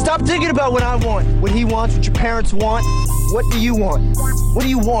 Stop thinking about what I want, what he wants, what your parents want. What do you want? What do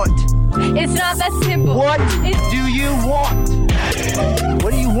you want? It's not that simple. What do you want?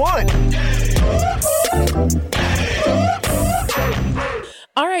 What do you want?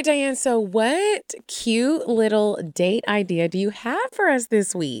 All right, Diane. So what cute little date idea do you have for us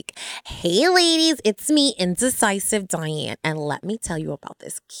this week? Hey, ladies, it's me, Indecisive Diane, and let me tell you about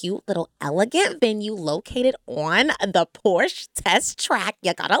this cute little elegant venue located on the Porsche test track.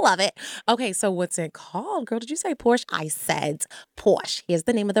 You gotta love it. Okay, so what's it called? Girl, did you say Porsche? I said Porsche. Here's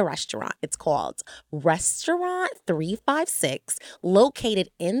the name of the restaurant. It's called Restaurant 356, located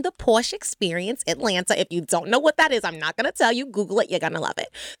in the Porsche Experience, Atlanta. If you don't know what that is, I'm not gonna tell you. Google it. You're gonna love it.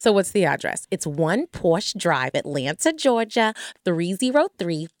 So what's the address? It's 1 Porsche Drive, Atlanta, Georgia,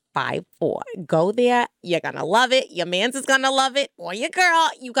 30354. Go there. You're going to love it. Your man's is going to love it. Or your girl.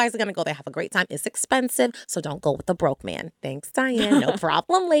 You guys are going to go there. Have a great time. It's expensive, so don't go with the broke man. Thanks, Diane. No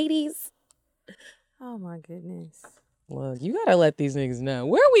problem, ladies. Oh, my goodness. Well, you got to let these niggas know.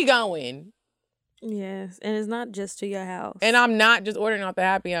 Where are we going? Yes, and it's not just to your house. And I'm not just ordering off the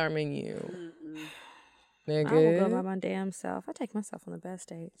happy hour menu. I will go by my damn self. I take myself on the best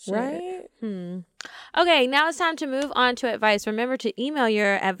date. Shit. Right? Okay, now it's time to move on to advice. Remember to email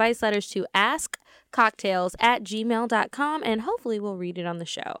your advice letters to askcocktails@gmail.com, and hopefully we'll read it on the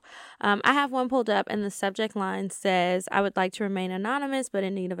show. I have one pulled up, and the subject line says, I would like to remain anonymous, but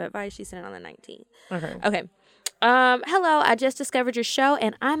in need of advice. She sent it on the 19th. Okay. Hello, I just discovered your show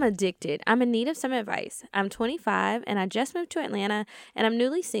and I'm addicted. I'm in need of some advice. I'm 25 and I just moved to Atlanta and I'm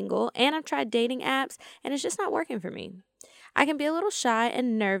newly single and I've tried dating apps and it's just not working for me. I can be a little shy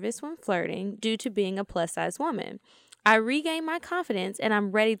and nervous when flirting due to being a plus-size woman. I regained my confidence and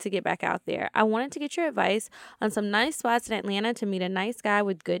I'm ready to get back out there. I wanted to get your advice on some nice spots in Atlanta to meet a nice guy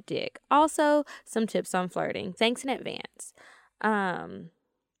with good dick. Also, some tips on flirting. Thanks in advance.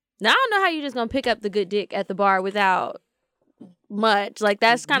 Now, I don't know how you're just going to pick up the good dick at the bar without much. Like,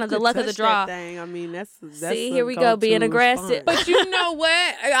 that's kind of the luck of the draw. Thing. I mean, that's See, here we go, being aggressive. But you know what?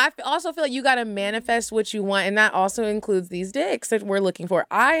 I also feel like you got to manifest what you want, and that also includes these dicks that we're looking for.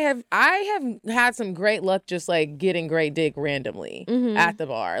 I have had some great luck just, like, getting great dick randomly at the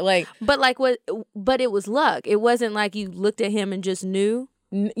bar. Like, But it was luck. It wasn't like you looked at him and just knew.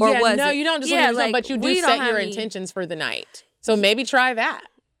 You don't just look at yourself, but you do set your intentions for the night. So maybe try that.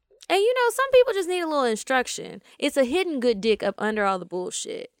 And, you know, some people just need a little instruction. It's a hidden good dick up under all the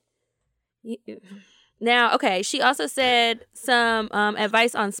bullshit. Now, okay, she also said some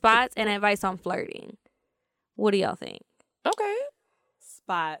advice on spots and advice on flirting. What do y'all think? Okay.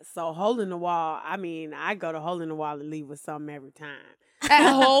 Spots. So, hole in the wall. I mean, I go to hole in the wall and leave with something every time. At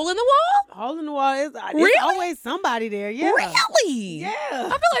a hole in the wall? Hole in the wall is Really? always somebody there. Yeah. Really? Yeah. I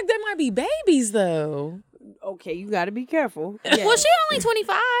feel like there might be babies, though. Okay, you got to be careful. Yeah. Well, she only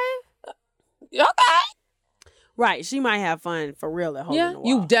 25. Okay. Right, she might have fun for real at hole in the wall.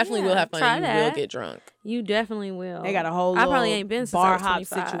 You definitely will have fun try and you will get drunk. You definitely will. They got a whole I probably ain't been since bar I was hop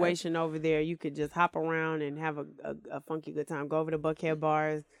 25. situation over there. You could just hop around and have a funky good time. Go over to Buckhead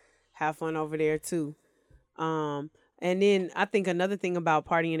bars, have fun over there too. And then I think another thing about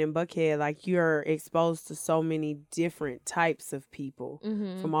partying in Buckhead, like you're exposed to so many different types of people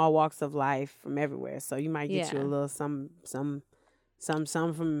from all walks of life, from everywhere. So you might get you a little some from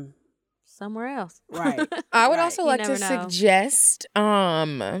somewhere else. Right. I would also like to suggest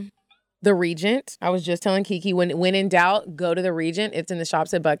the Regent. I was just telling Kiki, when in doubt, go to the Regent. It's in the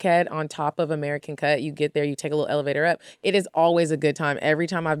shops at Buckhead on top of American Cut. You get there, you take a little elevator up. It is always a good time. Every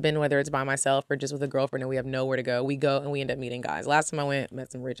time I've been, whether it's by myself or just with a girlfriend and we have nowhere to go, we go and we end up meeting guys. Last time I went,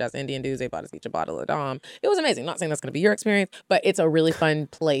 met some rich ass Indian dudes. They bought us each a bottle of Dom. It was amazing. Not saying that's going to be your experience, but it's a really fun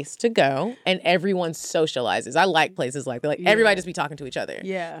place to go. And everyone socializes. I like places like that. Like everybody just be talking to each other.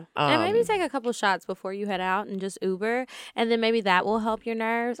 Yeah. And maybe take a couple shots before you head out and just Uber. And then maybe that will help your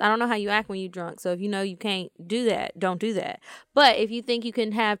nerves. I don't know how you act when you're drunk. So if you know you can't do that, don't do that. But if you think you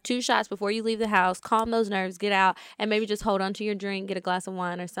can have 2 shots before you leave the house, calm those nerves, get out, and maybe just hold on to your drink, get a glass of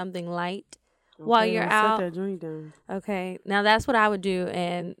wine or something light while you're out. Set that drink down. Okay. Now that's what I would do.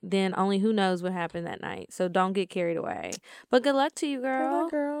 And then only who knows what happened that night. So don't get carried away. But good luck to you, girl. Good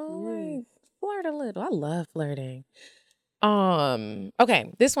luck, girl. Like, flirt a little. I love flirting.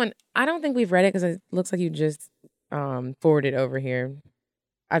 Okay. This one, I don't think we've read it because it looks like you just forwarded over here.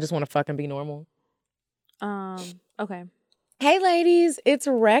 I just want to fucking be normal. Okay. Hey ladies, it's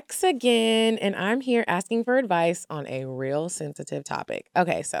Rex again, and I'm here asking for advice on a real sensitive topic.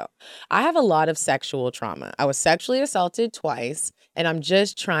 Okay, so I have a lot of sexual trauma. I was sexually assaulted twice, and I'm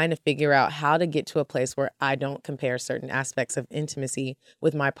just trying to figure out how to get to a place where I don't compare certain aspects of intimacy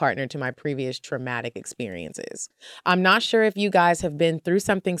with my partner to my previous traumatic experiences. I'm not sure if you guys have been through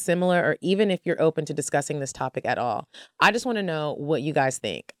something similar or even if you're open to discussing this topic at all. I just want to know what you guys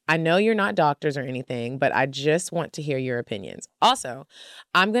think. I know you're not doctors or anything, but I just want to hear your opinions. Also,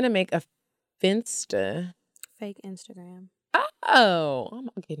 I'm going to make a Finsta. Fake Instagram. Oh, I'm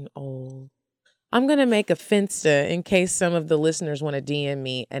getting old. I'm going to make a Finsta in case some of the listeners want to DM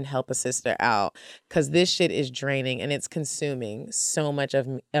me and help a sister out, because this shit is draining and it's consuming so much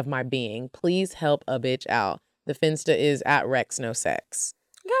of my being. Please help a bitch out. The Finsta is at Rex No Sex.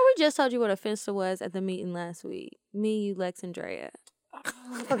 Girl, we just told you what a Finsta was at the meeting last week. Me, you, Lex, and Drea.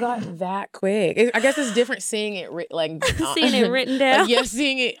 I forgot that quick. I guess it's different seeing it seeing it written down. Yeah,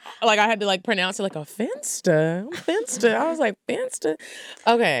 seeing it like I had to like pronounce it like a Finsta. Finsta. I was like Finsta.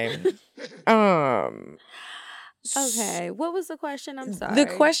 Okay. Okay. What was the question? I'm sorry. The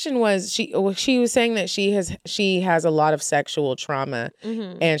question was she was saying that she has a lot of sexual trauma,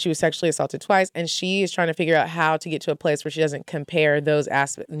 and she was sexually assaulted twice, and she is trying to figure out how to get to a place where she doesn't compare those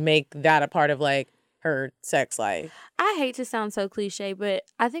aspects, make that a part of like her sex life. I hate to sound so cliche, but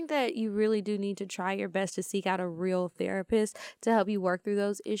I think that you really do need to try your best to seek out a real therapist to help you work through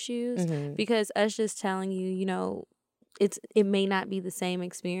those issues, because us just telling you, you know, it may not be the same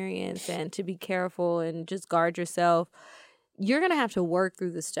experience, and to be careful and just guard yourself. You're going to have to work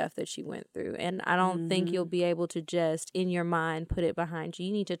through the stuff that you went through, and I don't think you'll be able to just in your mind put it behind you.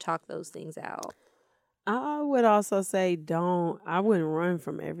 You need to talk those things out. I would also say I wouldn't run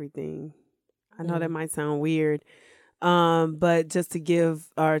from everything. I know that might sound weird, but just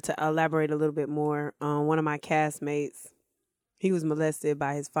to elaborate a little bit more, one of my castmates, he was molested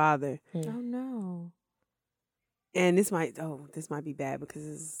by his father. Oh no! And this might be bad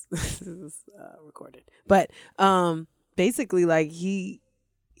because this is recorded. But basically, like he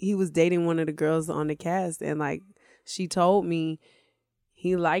was dating one of the girls on the cast, and like she told me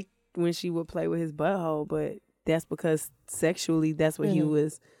he liked when she would play with his butthole, but that's because sexually that's what he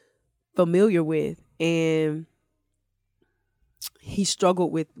was familiar with, and he struggled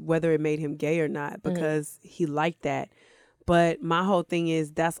with whether it made him gay or not because he liked that. But my whole thing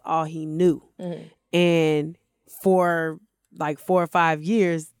is that's all he knew, and for like 4 or 5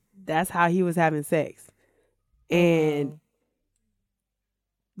 years that's how he was having sex. And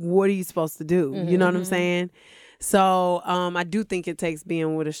what are you supposed to do? You know what I'm saying? So I do think it takes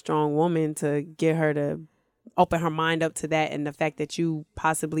being with a strong woman to get her to open her mind up to that, and the fact that you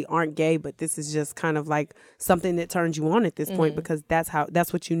possibly aren't gay, but this is just kind of like something that turns you on at this point, because that's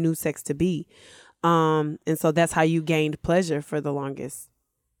what you knew sex to be, and so that's how you gained pleasure for the longest.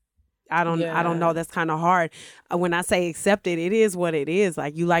 I don't know. That's kind of hard. When I say accept it, it is what it is.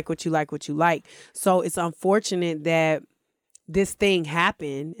 Like you like what you like. So it's unfortunate that this thing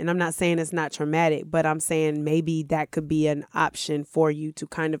happened, and I'm not saying it's not traumatic, but I'm saying maybe that could be an option for you to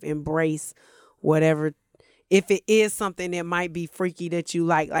kind of embrace whatever. If it is something that might be freaky that you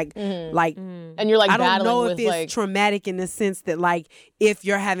like, and you're like, I don't know with if it's like traumatic in the sense that like if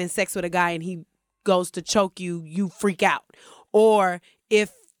you're having sex with a guy and he goes to choke you, you freak out, or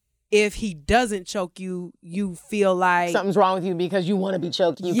if he doesn't choke you, you feel like something's wrong with you because you want to be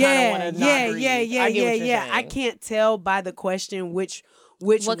choked. You kind of want to not breathe. Yeah. I can't tell by the question which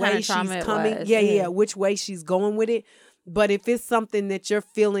way she's coming. Which way she's going with it. But if it's something that you're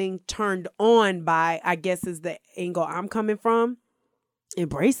feeling turned on by, I guess is the angle I'm coming from,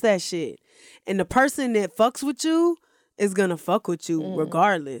 embrace that shit. And the person that fucks with you is going to fuck with you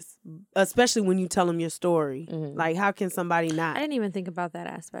regardless, especially when you tell them your story. Like, how can somebody not? I didn't even think about that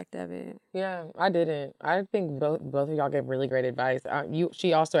aspect of it. Yeah, I didn't. I think both of y'all gave really great advice.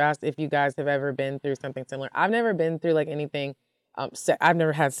 She also asked if you guys have ever been through something similar. I've never been through like anything. I've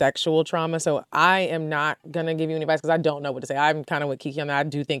never had sexual trauma, so I am not gonna give you any advice because I don't know what to say. I'm kind of with Kiki on that. I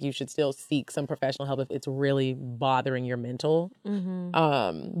do think you should still seek some professional help if it's really bothering your mental.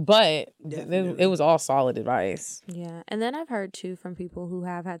 But it was all solid advice. Yeah, and then I've heard too from people who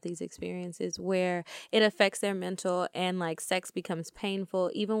have had these experiences where it affects their mental and like sex becomes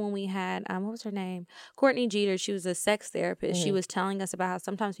painful. Even when we had what was her name, Courtney Jeter, she was a sex therapist. She was telling us about how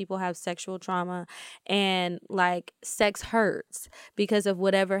sometimes people have sexual trauma and like sex hurts because of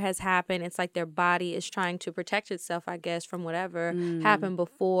whatever has happened. It's like their body is trying to protect itself, I guess, from whatever happened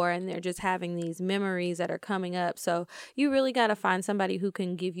before, and they're just having these memories that are coming up. So you really got to find somebody who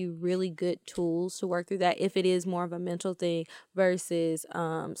can give you really good tools to work through that if it is more of a mental thing versus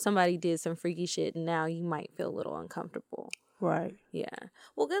somebody did some freaky shit and now you might feel a little uncomfortable. Right. Yeah.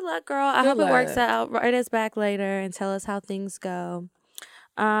 Well, good luck, girl. I hope it works out. Write us back later and tell us how things go.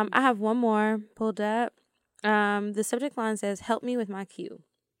 I have one more pulled up. The subject line says, "Help me with my cue."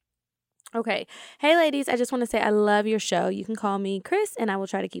 Okay. Hey, ladies, I just want to say I love your show. You can call me Chris, and I will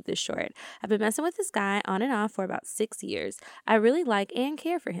try to keep this short. I've been messing with this guy on and off for about 6 years. I really like and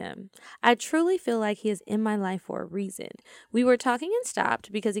care for him. I truly feel like he is in my life for a reason. We were talking and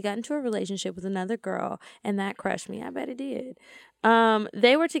stopped because he got into a relationship with another girl, and that crushed me. I bet it did.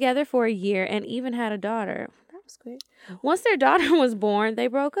 They were together for a year and even had a daughter. was quick. Once their daughter was born, they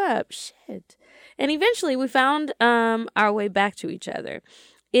broke up. Shit. And eventually we found our way back to each other.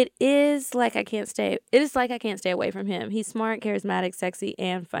 It is like I can't stay away from him. He's smart, charismatic, sexy,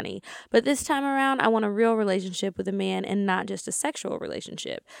 and funny. But this time around, I want a real relationship with a man and not just a sexual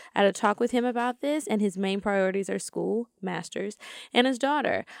relationship. I had a talk with him about this, and his main priorities are school, masters, and his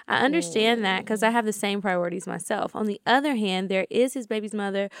daughter. I understand that because I have the same priorities myself. On the other hand, there is his baby's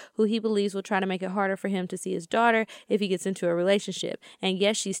mother who he believes will try to make it harder for him to see his daughter if he gets into a relationship. And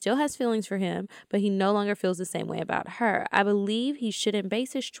yes, she still has feelings for him, but he no longer feels the same way about her. I believe he shouldn't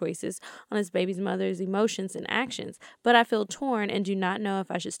base his choices on his baby's mother's emotions and actions, but I feel torn and do not know if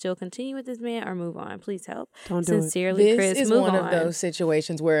I should still continue with this man or move on. Please help. Don't do Sincerely, it. Chris. This is move one on. of those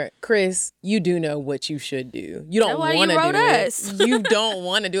situations where, Chris, you do know what you should do. You don't want to do us. it. You don't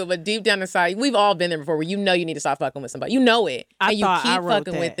want to do it, but deep down inside, we've all been there before where you know you need to stop fucking with somebody. You know it. I and you thought keep I wrote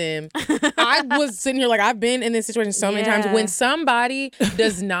fucking that. with them. I was sitting here like, I've been in this situation so many times. Yeah. When somebody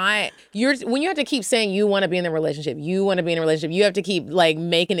does not, when you have to keep saying you want to be in a relationship, you have to keep like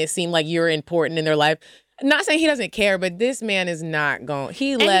making it seem like you're important in their life. Not saying he doesn't care, but this man is not going.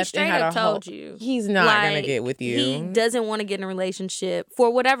 He left and had a whole. Told you he's not gonna get with you. He doesn't want to get in a relationship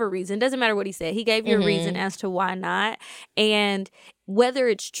for whatever reason. Doesn't matter what he said. He gave you a reason as to why not, and whether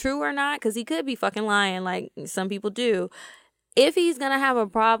it's true or not, because he could be fucking lying, like some people do. If he's gonna have a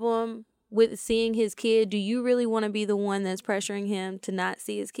problem with seeing his kid, do you really want to be the one that's pressuring him to not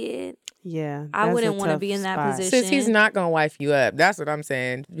see his kid? Yeah, I wouldn't want to be in that position. Since he's not gonna wife you up, that's what I'm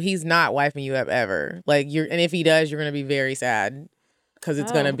saying. He's not wifing you up ever. Like and if he does, you're gonna be very sad because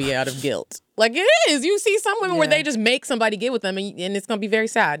it's gonna be out of guilt. Like it is. You see some women where they just make somebody get with them, and it's gonna be very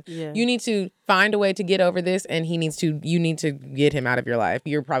sad. Yeah. You need to find a way to get over this, and you need to get him out of your life.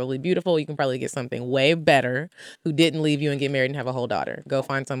 You're probably beautiful. You can probably get something way better who didn't leave you and get married and have a whole daughter. Go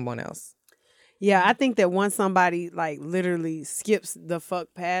find someone else. Yeah, I think that once somebody like literally skips the fuck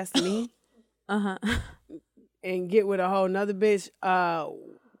past me, and get with a whole nother bitch,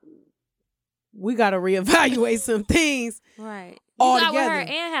 we gotta reevaluate some things. Right. You got with her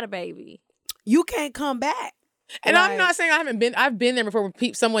and had a baby. You can't come back. And I'm not saying I haven't been. I've been there before where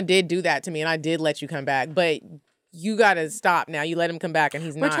someone did do that to me, and I did let you come back, but. You gotta stop now. You let him come back, and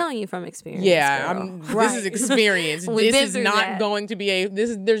he's not. We're telling you from experience. Yeah, girl. This is experience. This is not going to be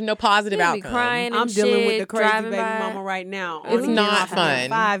there's no positive outcome. Crying I'm and dealing with shit, the crazy driving baby by. mama right now. It's not fun.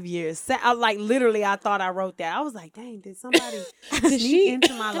 5 years. Like literally, I thought I wrote that. I was like, dang, did somebody sneak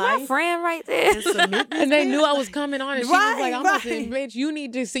into my life? My friend right there. And submit this And they bitch? knew I was coming on, and she was like, "I'm gonna send, bitch. You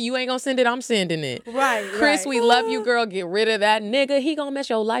need to see. You ain't gonna send it. I'm sending it." Right, Chris, we love you, girl. Get rid of that nigga. He gonna mess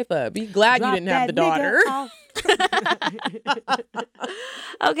your life up. Be glad Drop you didn't have the that daughter. nigga off.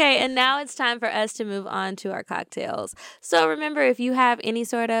 Okay, and now it's time for us to move on to our cocktails. So remember, if you have any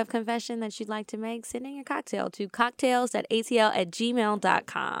sort of confession that you'd like to make, send in your cocktail to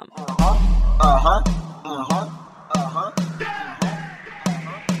cocktails@atl@gmail.com. If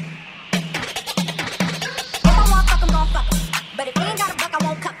I want fuck, I'm gon' fuck 'em. But if he ain't got a buck, I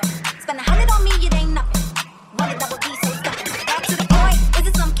won't cuff 'em. Spend 100 on me, it ain't nothing. Run a double D, so stuck 'em. Back to the point, is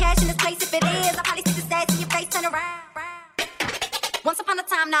it some cash in this place? If it is, I'll probably stick the stats in your face, turn around. Once upon a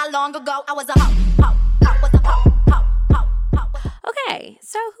time, not long ago, I was a hoe, was a hoe. Okay,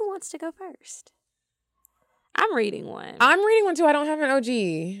 so who wants to go first? I'm reading one. I'm reading one too. I don't have an OG.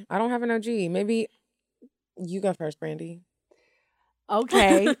 Maybe you go first, Brandi.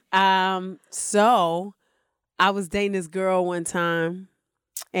 Okay. So I was dating this girl one time,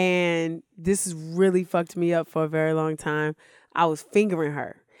 and this really fucked me up for a very long time. I was fingering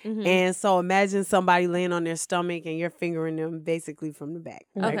her. Mhm. And so imagine somebody laying on their stomach and you're fingering them basically from the back.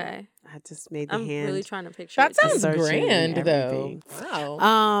 Right? Okay. I just made the I'm hand. really trying to picture That it. sounds assertion and grand, though. everything.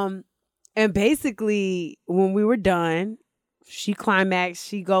 Wow. And basically when we were done, she climaxed,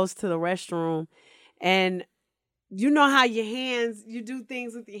 she goes to the restroom, and you know how you do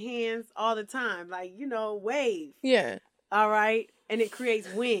things with your hands all the time, like, wave. Yeah. All right. And it creates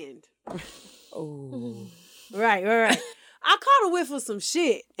wind. Oh. Right. I caught a whiff of some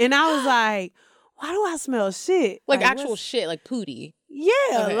shit, and I was like, why do I smell shit? Like actual what's- shit, like pooty. Yeah,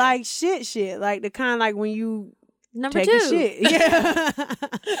 Okay. like shit. Like the kind like when you Number take 2. a shit. Yeah.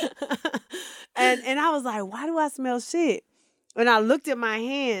 and I was like, why do I smell shit? And I looked at my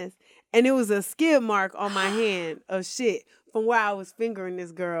hands, and it was a skid mark on my hand of shit from where I was fingering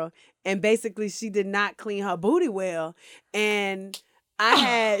this girl. And basically, she did not clean her booty well. And I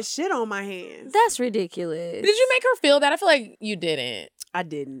had shit on my hands. That's ridiculous. Did you make her feel that? I feel like you didn't. I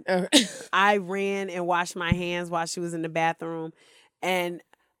didn't. Okay. I ran and washed my hands while she was in the bathroom. And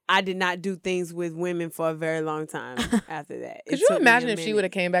I did not do things with women for a very long time after that. Could you imagine if she would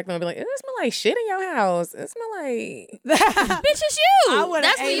have came back and be like, it smell like shit in your house. It smell like... Bitch, it's you.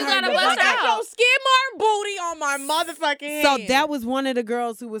 That's when you gotta bust I out. got your skid mark booty on my motherfucking So hand. that was one of the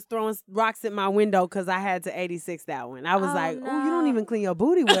girls who was throwing rocks at my window because I had to 86 that one. I was like, oh, you don't even clean your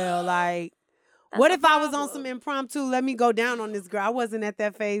booty well. Like, what if I was on some impromptu, let me go down on this girl? I wasn't at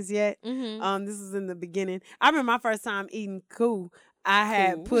that phase yet. Mm-hmm. This was in the beginning. I remember my first time eating cool. I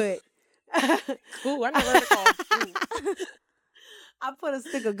had put... Cool, I never heard it called cool. I put a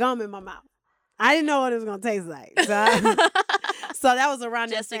stick of gum in my mouth. I didn't know what it was going to taste like. So, so that was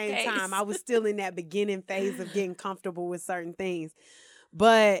around that same time. I was still in that beginning phase of getting comfortable with certain things.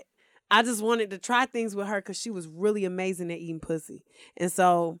 But I just wanted to try things with her because she was really amazing at eating pussy. And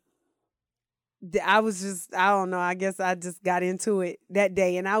so... I was just, I don't know, I guess I just got into it that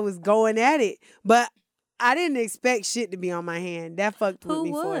day and I was going at it. But I didn't expect shit to be on my hand. That fucked with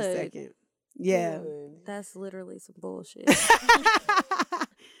me for a second. Yeah. That's literally some bullshit. That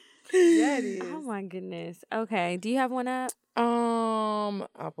is. Oh my goodness. Okay. Do you have one up? I'll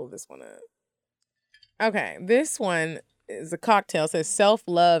pull this one up. Okay. This one is a cocktail. It says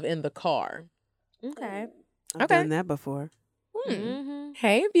self-love in the car. Okay. I've done that before. Mm-hmm.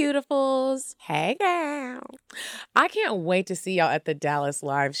 Hey, beautifuls. Hey, gal. I can't wait to see y'all at the Dallas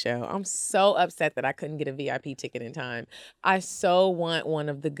live show. I'm so upset that I couldn't get a VIP ticket in time. I so want one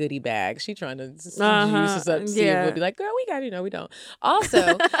of the goodie bags. She trying to juice us up to see if we'll be like, girl, we got you. No, we don't.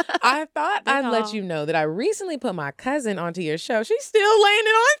 Also, I thought I'd let you know that I recently put my cousin onto your show. She's still laying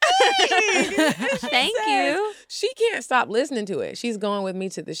it on thick. Thank you. She can't stop listening to it. She's going with me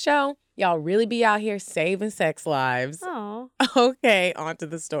to the show. Y'all really be out here saving sex lives. Oh. Okay, on to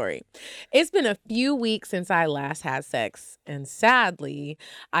the story. It's been a few weeks since I last had sex, and sadly,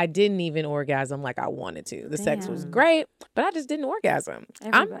 I didn't even orgasm like I wanted to. The sex was great, but I just didn't orgasm.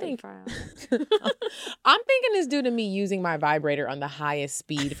 I'm thinking it's due to me using my vibrator on the highest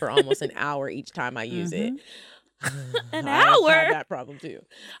speed for almost an hour each time I use it. An hour? I have that problem too.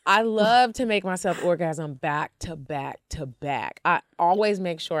 I love to make myself orgasm back to back to back. I always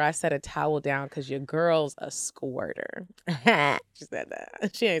make sure I set a towel down because your girl's a squirter. She said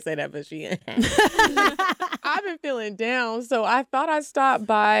that. She ain't say that, but she I've been feeling down, so I thought I'd stop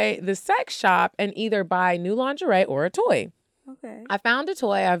by the sex shop and either buy new lingerie or a toy. Okay. I found a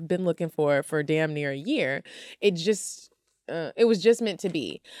toy I've been looking for damn near a year. It was just meant to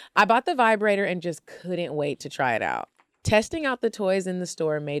be. I bought the vibrator and just couldn't wait to try it out. Testing out the toys in the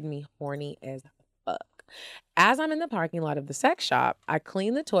store made me horny as fuck. As I'm in the parking lot of the sex shop, I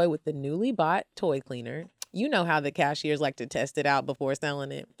clean the toy with the newly bought toy cleaner. You know how the cashiers like to test it out before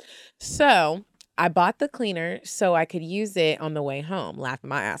selling it. So I bought the cleaner so I could use it on the way home, laughing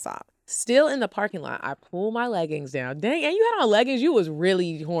my ass off. Still in the parking lot, I pull my leggings down. Dang, and you had on leggings. You was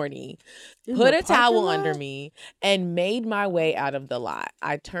really horny. Put a towel under me and made my way out of the lot.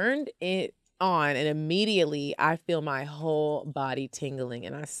 I turned it on and immediately I feel my whole body tingling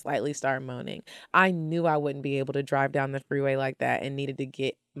and I slightly start moaning. I knew I wouldn't be able to drive down the freeway like that and needed to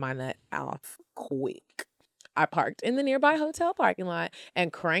get my nut off quick. I parked in the nearby hotel parking lot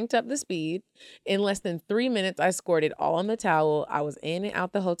and cranked up the speed. In less than 3 minutes, I squirted all on the towel. I was in and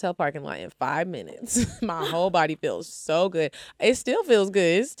out the hotel parking lot in 5 minutes. My whole body feels so good. It still feels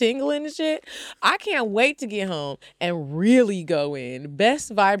good. It's tingling and shit. I can't wait to get home and really go in. Best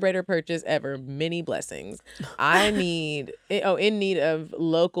vibrator purchase ever. Many blessings. In need of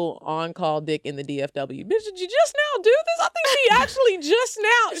local on-call dick in the DFW. Bitch, did you just now do this? I think she actually just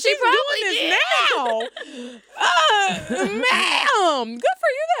now. She's doing this now. Ma'am, good for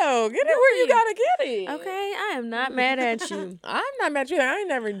you though. Get it where you gotta get it. Okay, I am not mad at you. I'm not mad at you. I ain't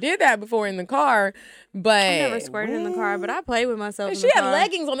never did that before in the car, but I never squirted in the car, but I play with myself. She had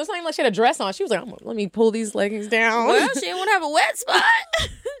leggings on. It's not even like she had a dress on. She was like, let me pull these leggings down. Well, she didn't want to have a wet spot.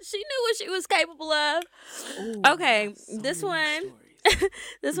 She knew what she was capable of. Ooh, okay, this one.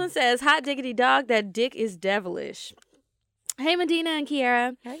 This one says, "Hot diggity dog, that dick is devilish." Hey, Medina and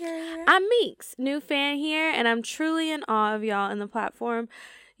Kiara. Hey, girl. I'm Meeks, new fan here, and I'm truly in awe of y'all and the platform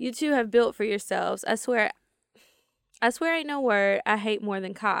you two have built for yourselves. I swear ain't no word I hate more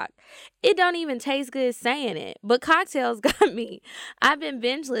than cock. It don't even taste good saying it, but cocktails got me. I've been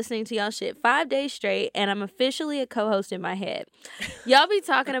binge listening to y'all shit 5 days straight, and I'm officially a co-host in my head. Y'all be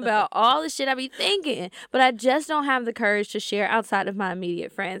talking about all the shit I be thinking, but I just don't have the courage to share outside of my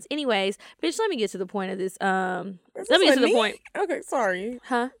immediate friends. Anyways, bitch, let me get to the point of this. Let me get to the point. Okay, sorry.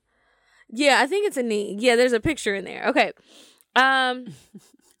 Huh? Yeah, I think it's a knee. Yeah, there's a picture in there. Okay.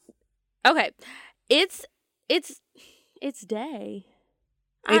 Okay. It's day.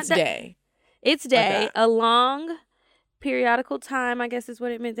 It's day. It's day. Okay. A long periodical time, I guess is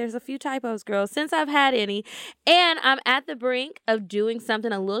what it meant. There's a few typos, girl, since I've had any. And I'm at the brink of doing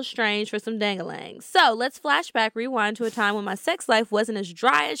something a little strange for some dangalangs. So let's flashback, rewind to a time when my sex life wasn't as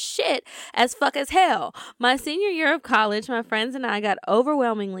dry as shit as fuck as hell. My senior year of college, my friends and I got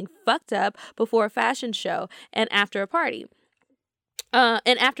overwhelmingly fucked up before a fashion show and after a party. An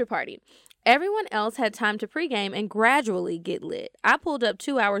after party. Everyone else had time to pregame and gradually get lit. I pulled up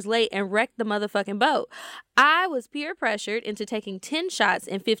 2 hours late and wrecked the motherfucking boat. I was peer pressured into taking 10 shots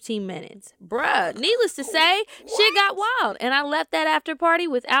in 15 minutes. Bruh, needless to say, shit got wild. And I left that after party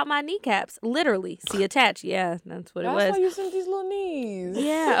without my kneecaps. Literally. See attached. Yeah, that's what it was. That's why you sent these little knees.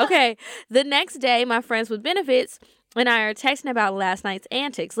 Yeah, okay. The next day, my friends with benefits and I are texting about last night's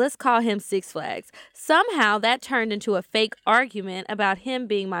antics. Let's call him Six Flags. Somehow that turned into a fake argument about him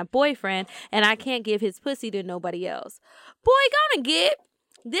being my boyfriend and I can't give his pussy to nobody else. Boy, gonna get.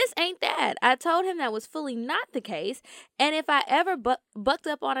 This ain't that. I told him that was fully not the case, and if I ever bucked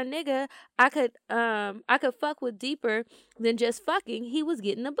up on a nigga, I could fuck with deeper than just fucking. He was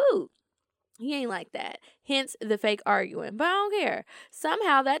getting a boot. He ain't like that. Hence the fake arguing. But I don't care.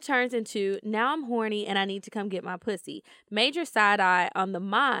 Somehow that turns into, now I'm horny and I need to come get my pussy. Major side eye on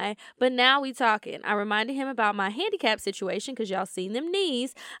the but now we talking. I reminded him about my handicap situation because y'all seen them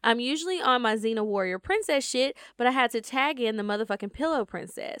knees. I'm usually on my Xena Warrior Princess shit, but I had to tag in the motherfucking Pillow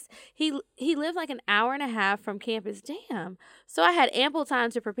Princess. He lived like an hour and a half from campus. Damn. So I had ample time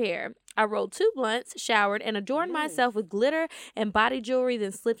to prepare. I rolled 2 blunts, showered, and adorned myself with glitter and body jewelry,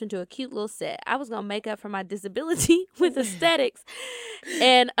 then slipped into a cute little set. I was going to make up for my disability with aesthetics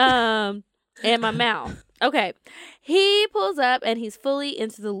and my mouth. Okay. He pulls up and he's fully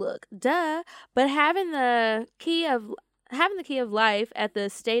into the look. Duh. But having the key of life at the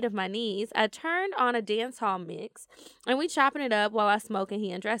state of my knees, I turned on a dance hall mix and we chopping it up while I smoke and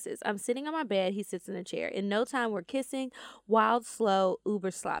he undresses. I'm sitting on my bed. He sits in a chair. In no time, we're kissing, wild, slow,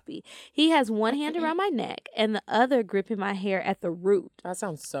 uber sloppy. He has one hand around my neck and the other gripping my hair at the root. That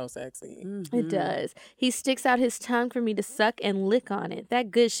sounds so sexy. Mm-hmm. It does. He sticks out his tongue for me to suck and lick on it.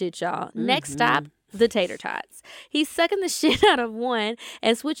 That good shit, y'all. Mm-hmm. Next stop, the tater tots. He's sucking the shit out of one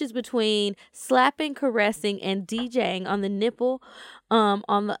and switches between slapping, caressing, and DJing on the nipple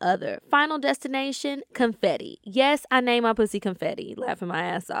on the other. Final destination, confetti. Yes, I name my pussy confetti, laughing my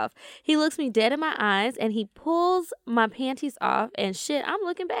ass off. He looks me dead in my eyes and he pulls my panties off and shit, I'm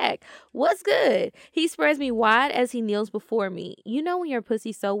looking back. What's good? He spreads me wide as he kneels before me. You know when your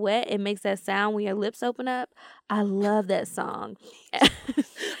pussy's so wet, it makes that sound when your lips open up? I love that song. I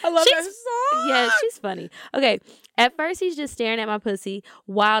love that song. Yeah, she's funny. Okay, at first he's just staring at my pussy,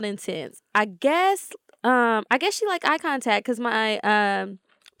 wild intense. I guess she like eye contact because my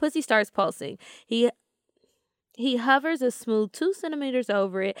pussy starts pulsing. He hovers a smooth 2 centimeters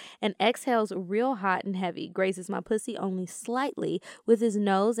over it and exhales real hot and heavy. Grazes my pussy only slightly with his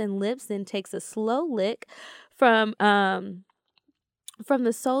nose and lips, then takes a slow lick from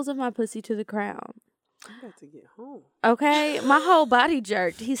the soles of my pussy to the crown. I'm about to get home. Okay, my whole body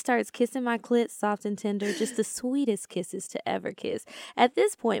jerked. He starts kissing my clit, soft and tender, just the sweetest kisses to ever kiss. At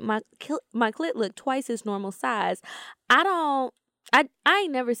this point, my clit looked twice its normal size. I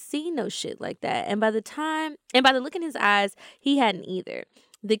ain't never seen no shit like that. And by the look in his eyes, he hadn't either.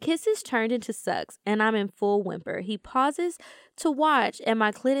 The kisses turned into sucks, and I'm in full whimper. He pauses to watch, and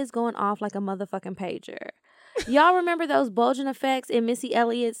my clit is going off like a motherfucking pager. Y'all remember those bulging effects in Missy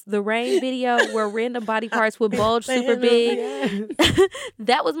Elliott's The Rain video where random body parts would bulge super big?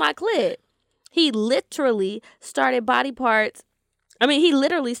 That was my clit. He literally started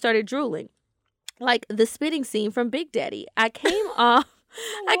drooling. Like the spitting scene from Big Daddy. I came off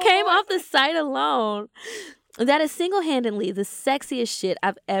the site alone. That is single-handedly the sexiest shit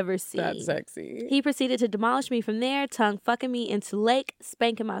I've ever seen. That's sexy. He proceeded to demolish me from there, tongue fucking me into lake,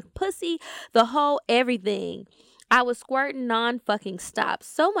 spanking my pussy, the whole everything. I was squirting non-fucking stop,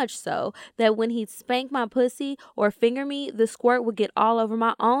 so much so that when he'd spank my pussy or finger me, the squirt would get all over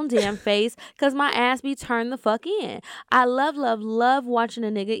my own damn face because my ass be turned the fuck in. I love watching a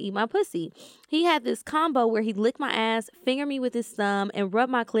nigga eat my pussy. He had this combo where he'd lick my ass, finger me with his thumb, and rub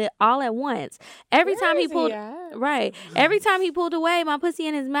my clit all at once. Every time he pulled away, my pussy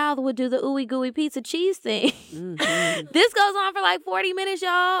in his mouth would do the ooey gooey pizza cheese thing. Mm-hmm. This goes on for like 40 minutes,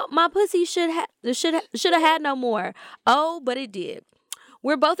 y'all. My pussy should have had no more. Oh, but it did.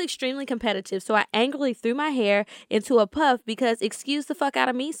 We're both extremely competitive, so I angrily threw my hair into a puff because, excuse the fuck out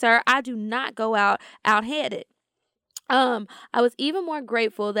of me, sir, I do not go out-headed. I was even more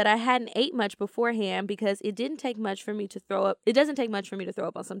grateful that I hadn't ate much beforehand because it didn't take much for me to throw up. It doesn't take much for me to throw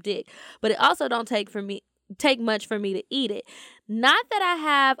up on some dick, but it also don't take much for me to eat it. Not that I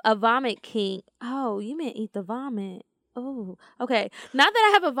have a vomit kink. Oh, you meant eat the vomit. Oh, okay. Not that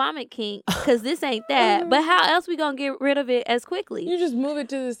I have a vomit kink, because this ain't that. But how else we gonna get rid of it as quickly? You just move it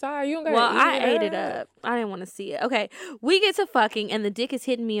to the side. You don't gotta Well, eat I it ate it up. I didn't want to see it. Okay, we get to fucking, and the dick is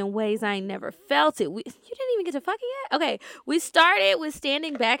hitting me in ways I ain't never felt it. You didn't even get to fucking yet? Okay, we started with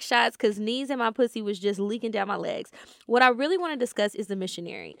standing back shots because knees and my pussy was just leaking down my legs. What I really want to discuss is the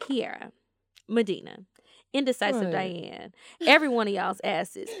missionary, Kiara, Medina, Indecisive What? Diane, every one of y'all's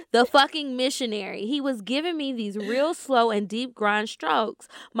asses. The fucking missionary. He was giving me these real slow and deep grind strokes.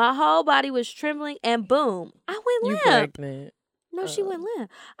 My whole body was trembling, and boom, I went You limp. pregnant. No, she went limp.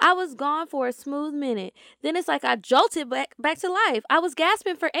 I was gone for a smooth minute. Then it's like I jolted back to life. I was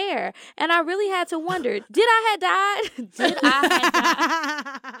gasping for air, and I really had to wonder, did I have died? Did I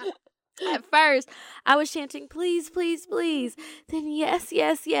have died? At first, I was chanting, please, please, please. Then yes,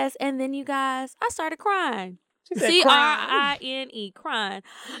 yes, yes. And then you guys, I started crying. C-R-I-N-E, crying.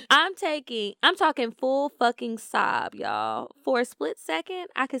 I'm talking full fucking sob, y'all. For a split second,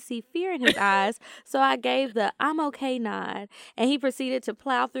 I could see fear in his eyes, so I gave the I'm okay nod, and he proceeded to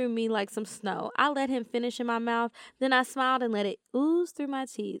plow through me like some snow. I let him finish in my mouth, then I smiled and let it ooze through my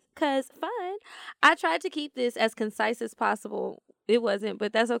teeth. 'Cause fun. I tried to keep this as concise as possible. It wasn't,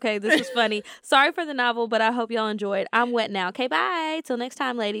 but that's okay. This was funny. Sorry for the novel, but I hope y'all enjoyed. I'm wet now. Okay, bye. Till next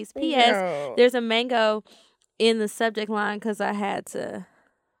time, ladies. P.S. No. There's a mango in the subject line because I had to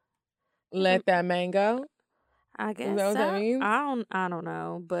let that mango. I guess Is that what that means? I don't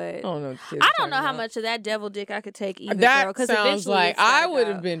know, but I don't know. I don't know how much of that devil dick I could take either. That girl, 'cause sounds eventually like it's gotta I would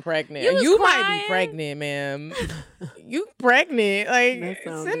go. have been pregnant. You was You might crying? be pregnant, ma'am. You pregnant? Like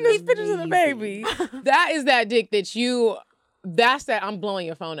send those pictures of the baby. That is that dick that you. That's that. I'm blowing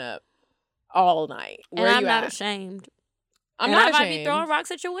your phone up all night. Where And you I'm not at? ashamed. I'm and not I might ashamed. be throwing rocks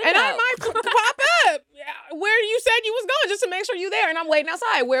at your window. And I might pop up where you said you was going just to make sure you there. And I'm waiting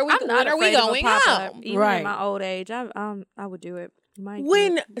outside. When are we going home? Even in my old age, I would do it.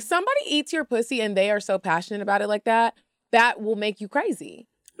 When somebody eats your pussy and they are so passionate about it like that, that will make you crazy.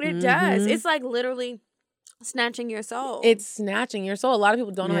 It does. It's like literally snatching your soul. It's snatching your soul. A lot of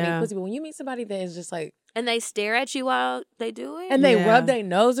people don't know how to Yeah. eat pussy, but when you meet somebody that is just like, and they stare at you while they do it, and they rub their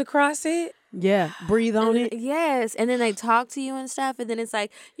nose across it. Yeah, breathe on it. Yes, and then they talk to you and stuff, and then it's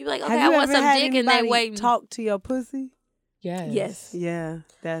like you be like, okay, Have I you want ever some had dick, and they anybody wait. talk to your pussy? Yes. Yeah,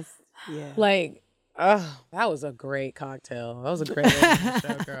 that's Like, oh, that was a great cocktail. That was a great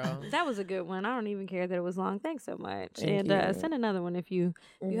show, girl. That was a good one. I don't even care that it was long. Thanks so much. Thank and you. send another one if you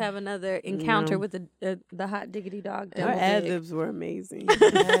have another encounter with the hot diggity dog. Her ad-libs were amazing.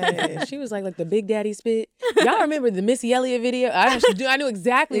 Yes. She was like the Big Daddy spit. Y'all remember the Missy Elliott video? I knew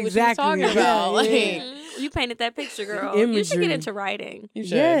exactly what she was talking about. Like, You painted that picture, girl. You should get Imagery. into writing. you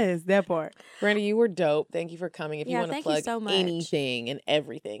should. Yes, that part. Brandi, you were dope. Thank you for coming. If you want to thank you plug so much. anything and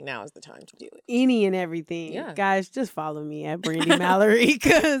everything, now is the time to do it. Any and everything. Yeah. Guys, just follow me at Brandi Mallory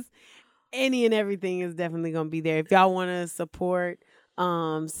because any and everything is definitely going to be there. If y'all want to support,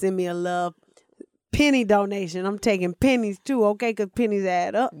 send me a love penny donation. I'm taking pennies too, okay? Because pennies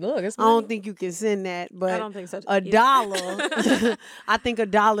add up. Look, it's I don't think you can send that, but I don't think so. $1. I think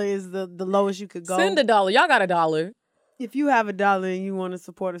 $1 is the lowest you could go. Send $1. Y'all got $1. If you have $1 and you want to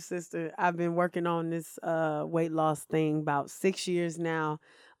support a sister, I've been working on this weight loss thing about 6 years now.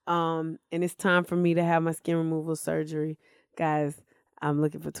 And it's time for me to have my skin removal surgery. Guys, I'm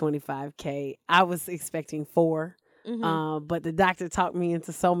looking for $25K. I was expecting 4. But the doctor talked me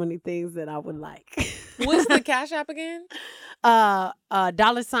into so many things that I would like. What's the Cash App again? $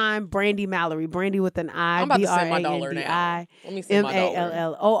 Brandi Mallory. Brandi with an I. I'm about to send my dollar now. B-R-A-N-D-I. Let me send my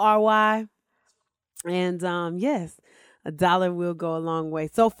dollar. MALLORY. And yes, $1 will go a long way.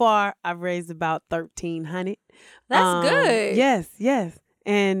 So far, I've raised about $1,300. That's good. Yes.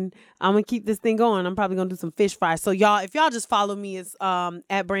 And I'm gonna keep this thing going. I'm probably gonna do some fish fries. So y'all, if y'all just follow me, it's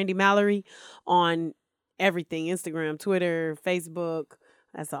at Brandi Mallory on everything: Instagram, Twitter, Facebook.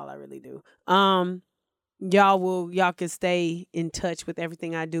 That's all I really do. Y'all can stay in touch with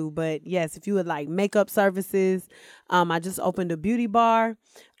everything I do. But yes, if you would like makeup services, I just opened a beauty bar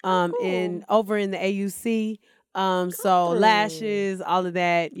in over in the AUC. So lashes, all of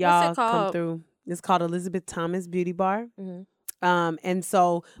that, y'all come through. It's called Elizabeth Thomas Beauty Bar. And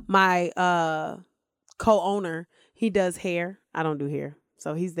so my co-owner, he does hair. I don't do hair.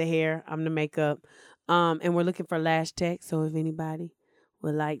 So he's the hair, I'm the makeup. And we're looking for lash tech. So if anybody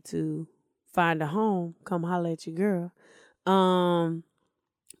would like to find a home, come holler at your girl.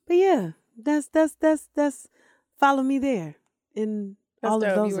 But yeah, that's follow me there. And That's all of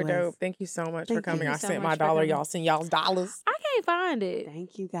dope. those You were ways. dope. Thank you so much for Thank coming. you I so sent much my for dollar. coming. Y'all send y'all's dollars. I can't find it.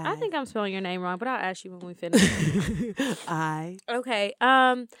 Thank you, guys. I think I'm spelling your name wrong, but I'll ask you when we finish. Okay.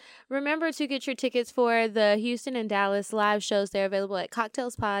 Remember to get your tickets for the Houston and Dallas live shows. They're available at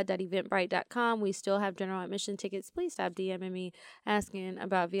cocktailspod.eventbrite.com. We still have general admission tickets. Please stop DMing me asking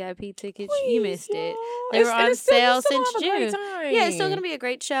about VIP tickets. You missed it. They were on sale since June. Yeah, it's still gonna be a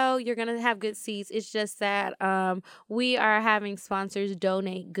great show. You're gonna have good seats. It's just that we are having sponsors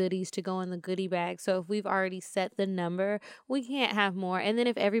donate goodies to go in the goodie bag. So if we've already set the number, we can't have more. And then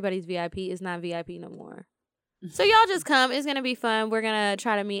if everybody's VIP, it's not VIP no more. So y'all just come. It's going to be fun. We're going to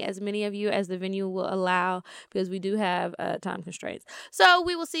try to meet as many of you as the venue will allow because we do have time constraints. So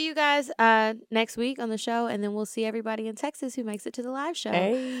we will see you guys next week on the show, and then we'll see everybody in Texas who makes it to the live show.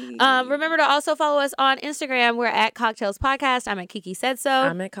 Hey. Remember to also follow us on Instagram. We're at Cocktails Podcast. I'm at Kiki Said So.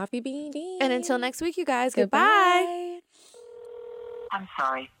 I'm at Coffee Bean Bean. And until next week, you guys, goodbye. I'm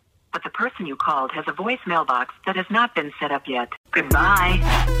sorry, but the person you called has a voicemail box that has not been set up yet. Goodbye.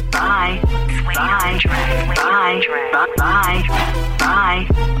 Bye. Bye. Bye. Bye. Bye.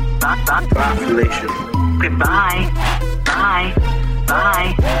 Bye. Population. Goodbye. Bye.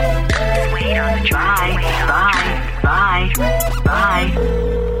 Bye. Wait on the track. Bye. Bye.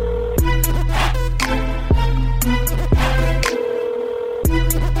 Bye.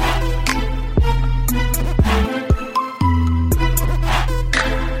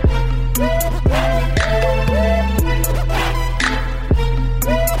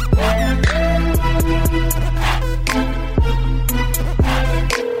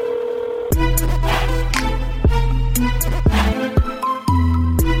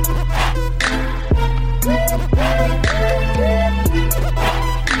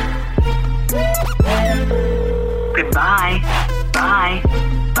 Goodbye. Bye.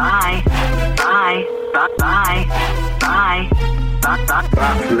 Bye. Bye. Bye. Bye. Bye.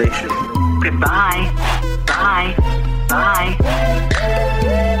 Population. Goodbye. Bye. Bye.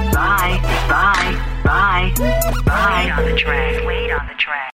 Bye. Bye. Bye. Bye. Wait on the track.